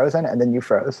said you're frozen, and then you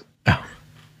froze. Oh.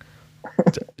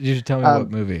 You should tell me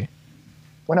what movie.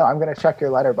 Well, no, I'm going to check your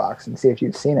letterbox and see if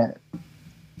you've seen it.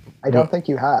 I don't think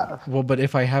you have. Well, but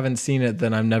if I haven't seen it,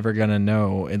 then I'm never going to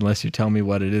know unless you tell me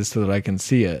what it is so that I can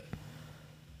see it.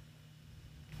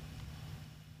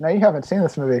 No, you haven't seen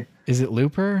this movie. Is it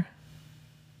Looper?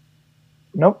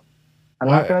 Nope. I'm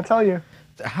not going to tell you.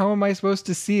 How am I supposed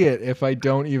to see it if I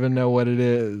don't even know what it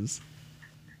is?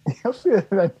 You'll see it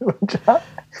eventually, John.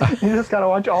 You just gotta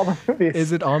watch all the movies.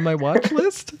 Is it on my watch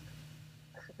list?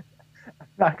 I'm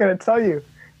not gonna tell you.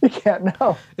 You can't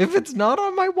know. If it's not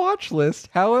on my watch list,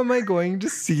 how am I going to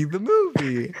see the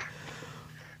movie?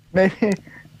 Maybe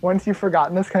once you've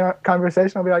forgotten this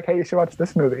conversation, I'll be like, hey, you should watch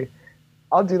this movie.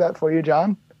 I'll do that for you,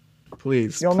 John.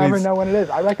 Please. You'll never know when it is.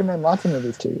 I recommend lots of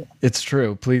movies to you. It's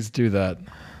true. Please do that.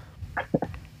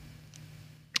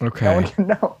 Okay. No one can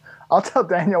know. I'll tell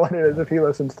Daniel what it is if he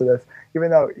listens to this,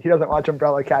 even though he doesn't watch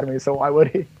Umbrella Academy, so why would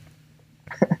he?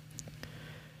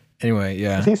 Anyway,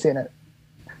 yeah. He's seen it.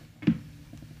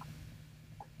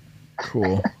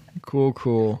 Cool.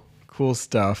 Cool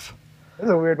stuff. This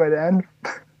is a weird way to end.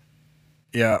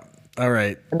 Yeah. All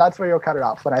right. And that's where you'll cut it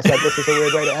off when I said this is a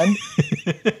weird way to end.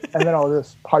 And then I'll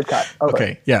just hard cut. Over.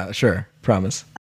 Okay. Yeah, sure. Promise.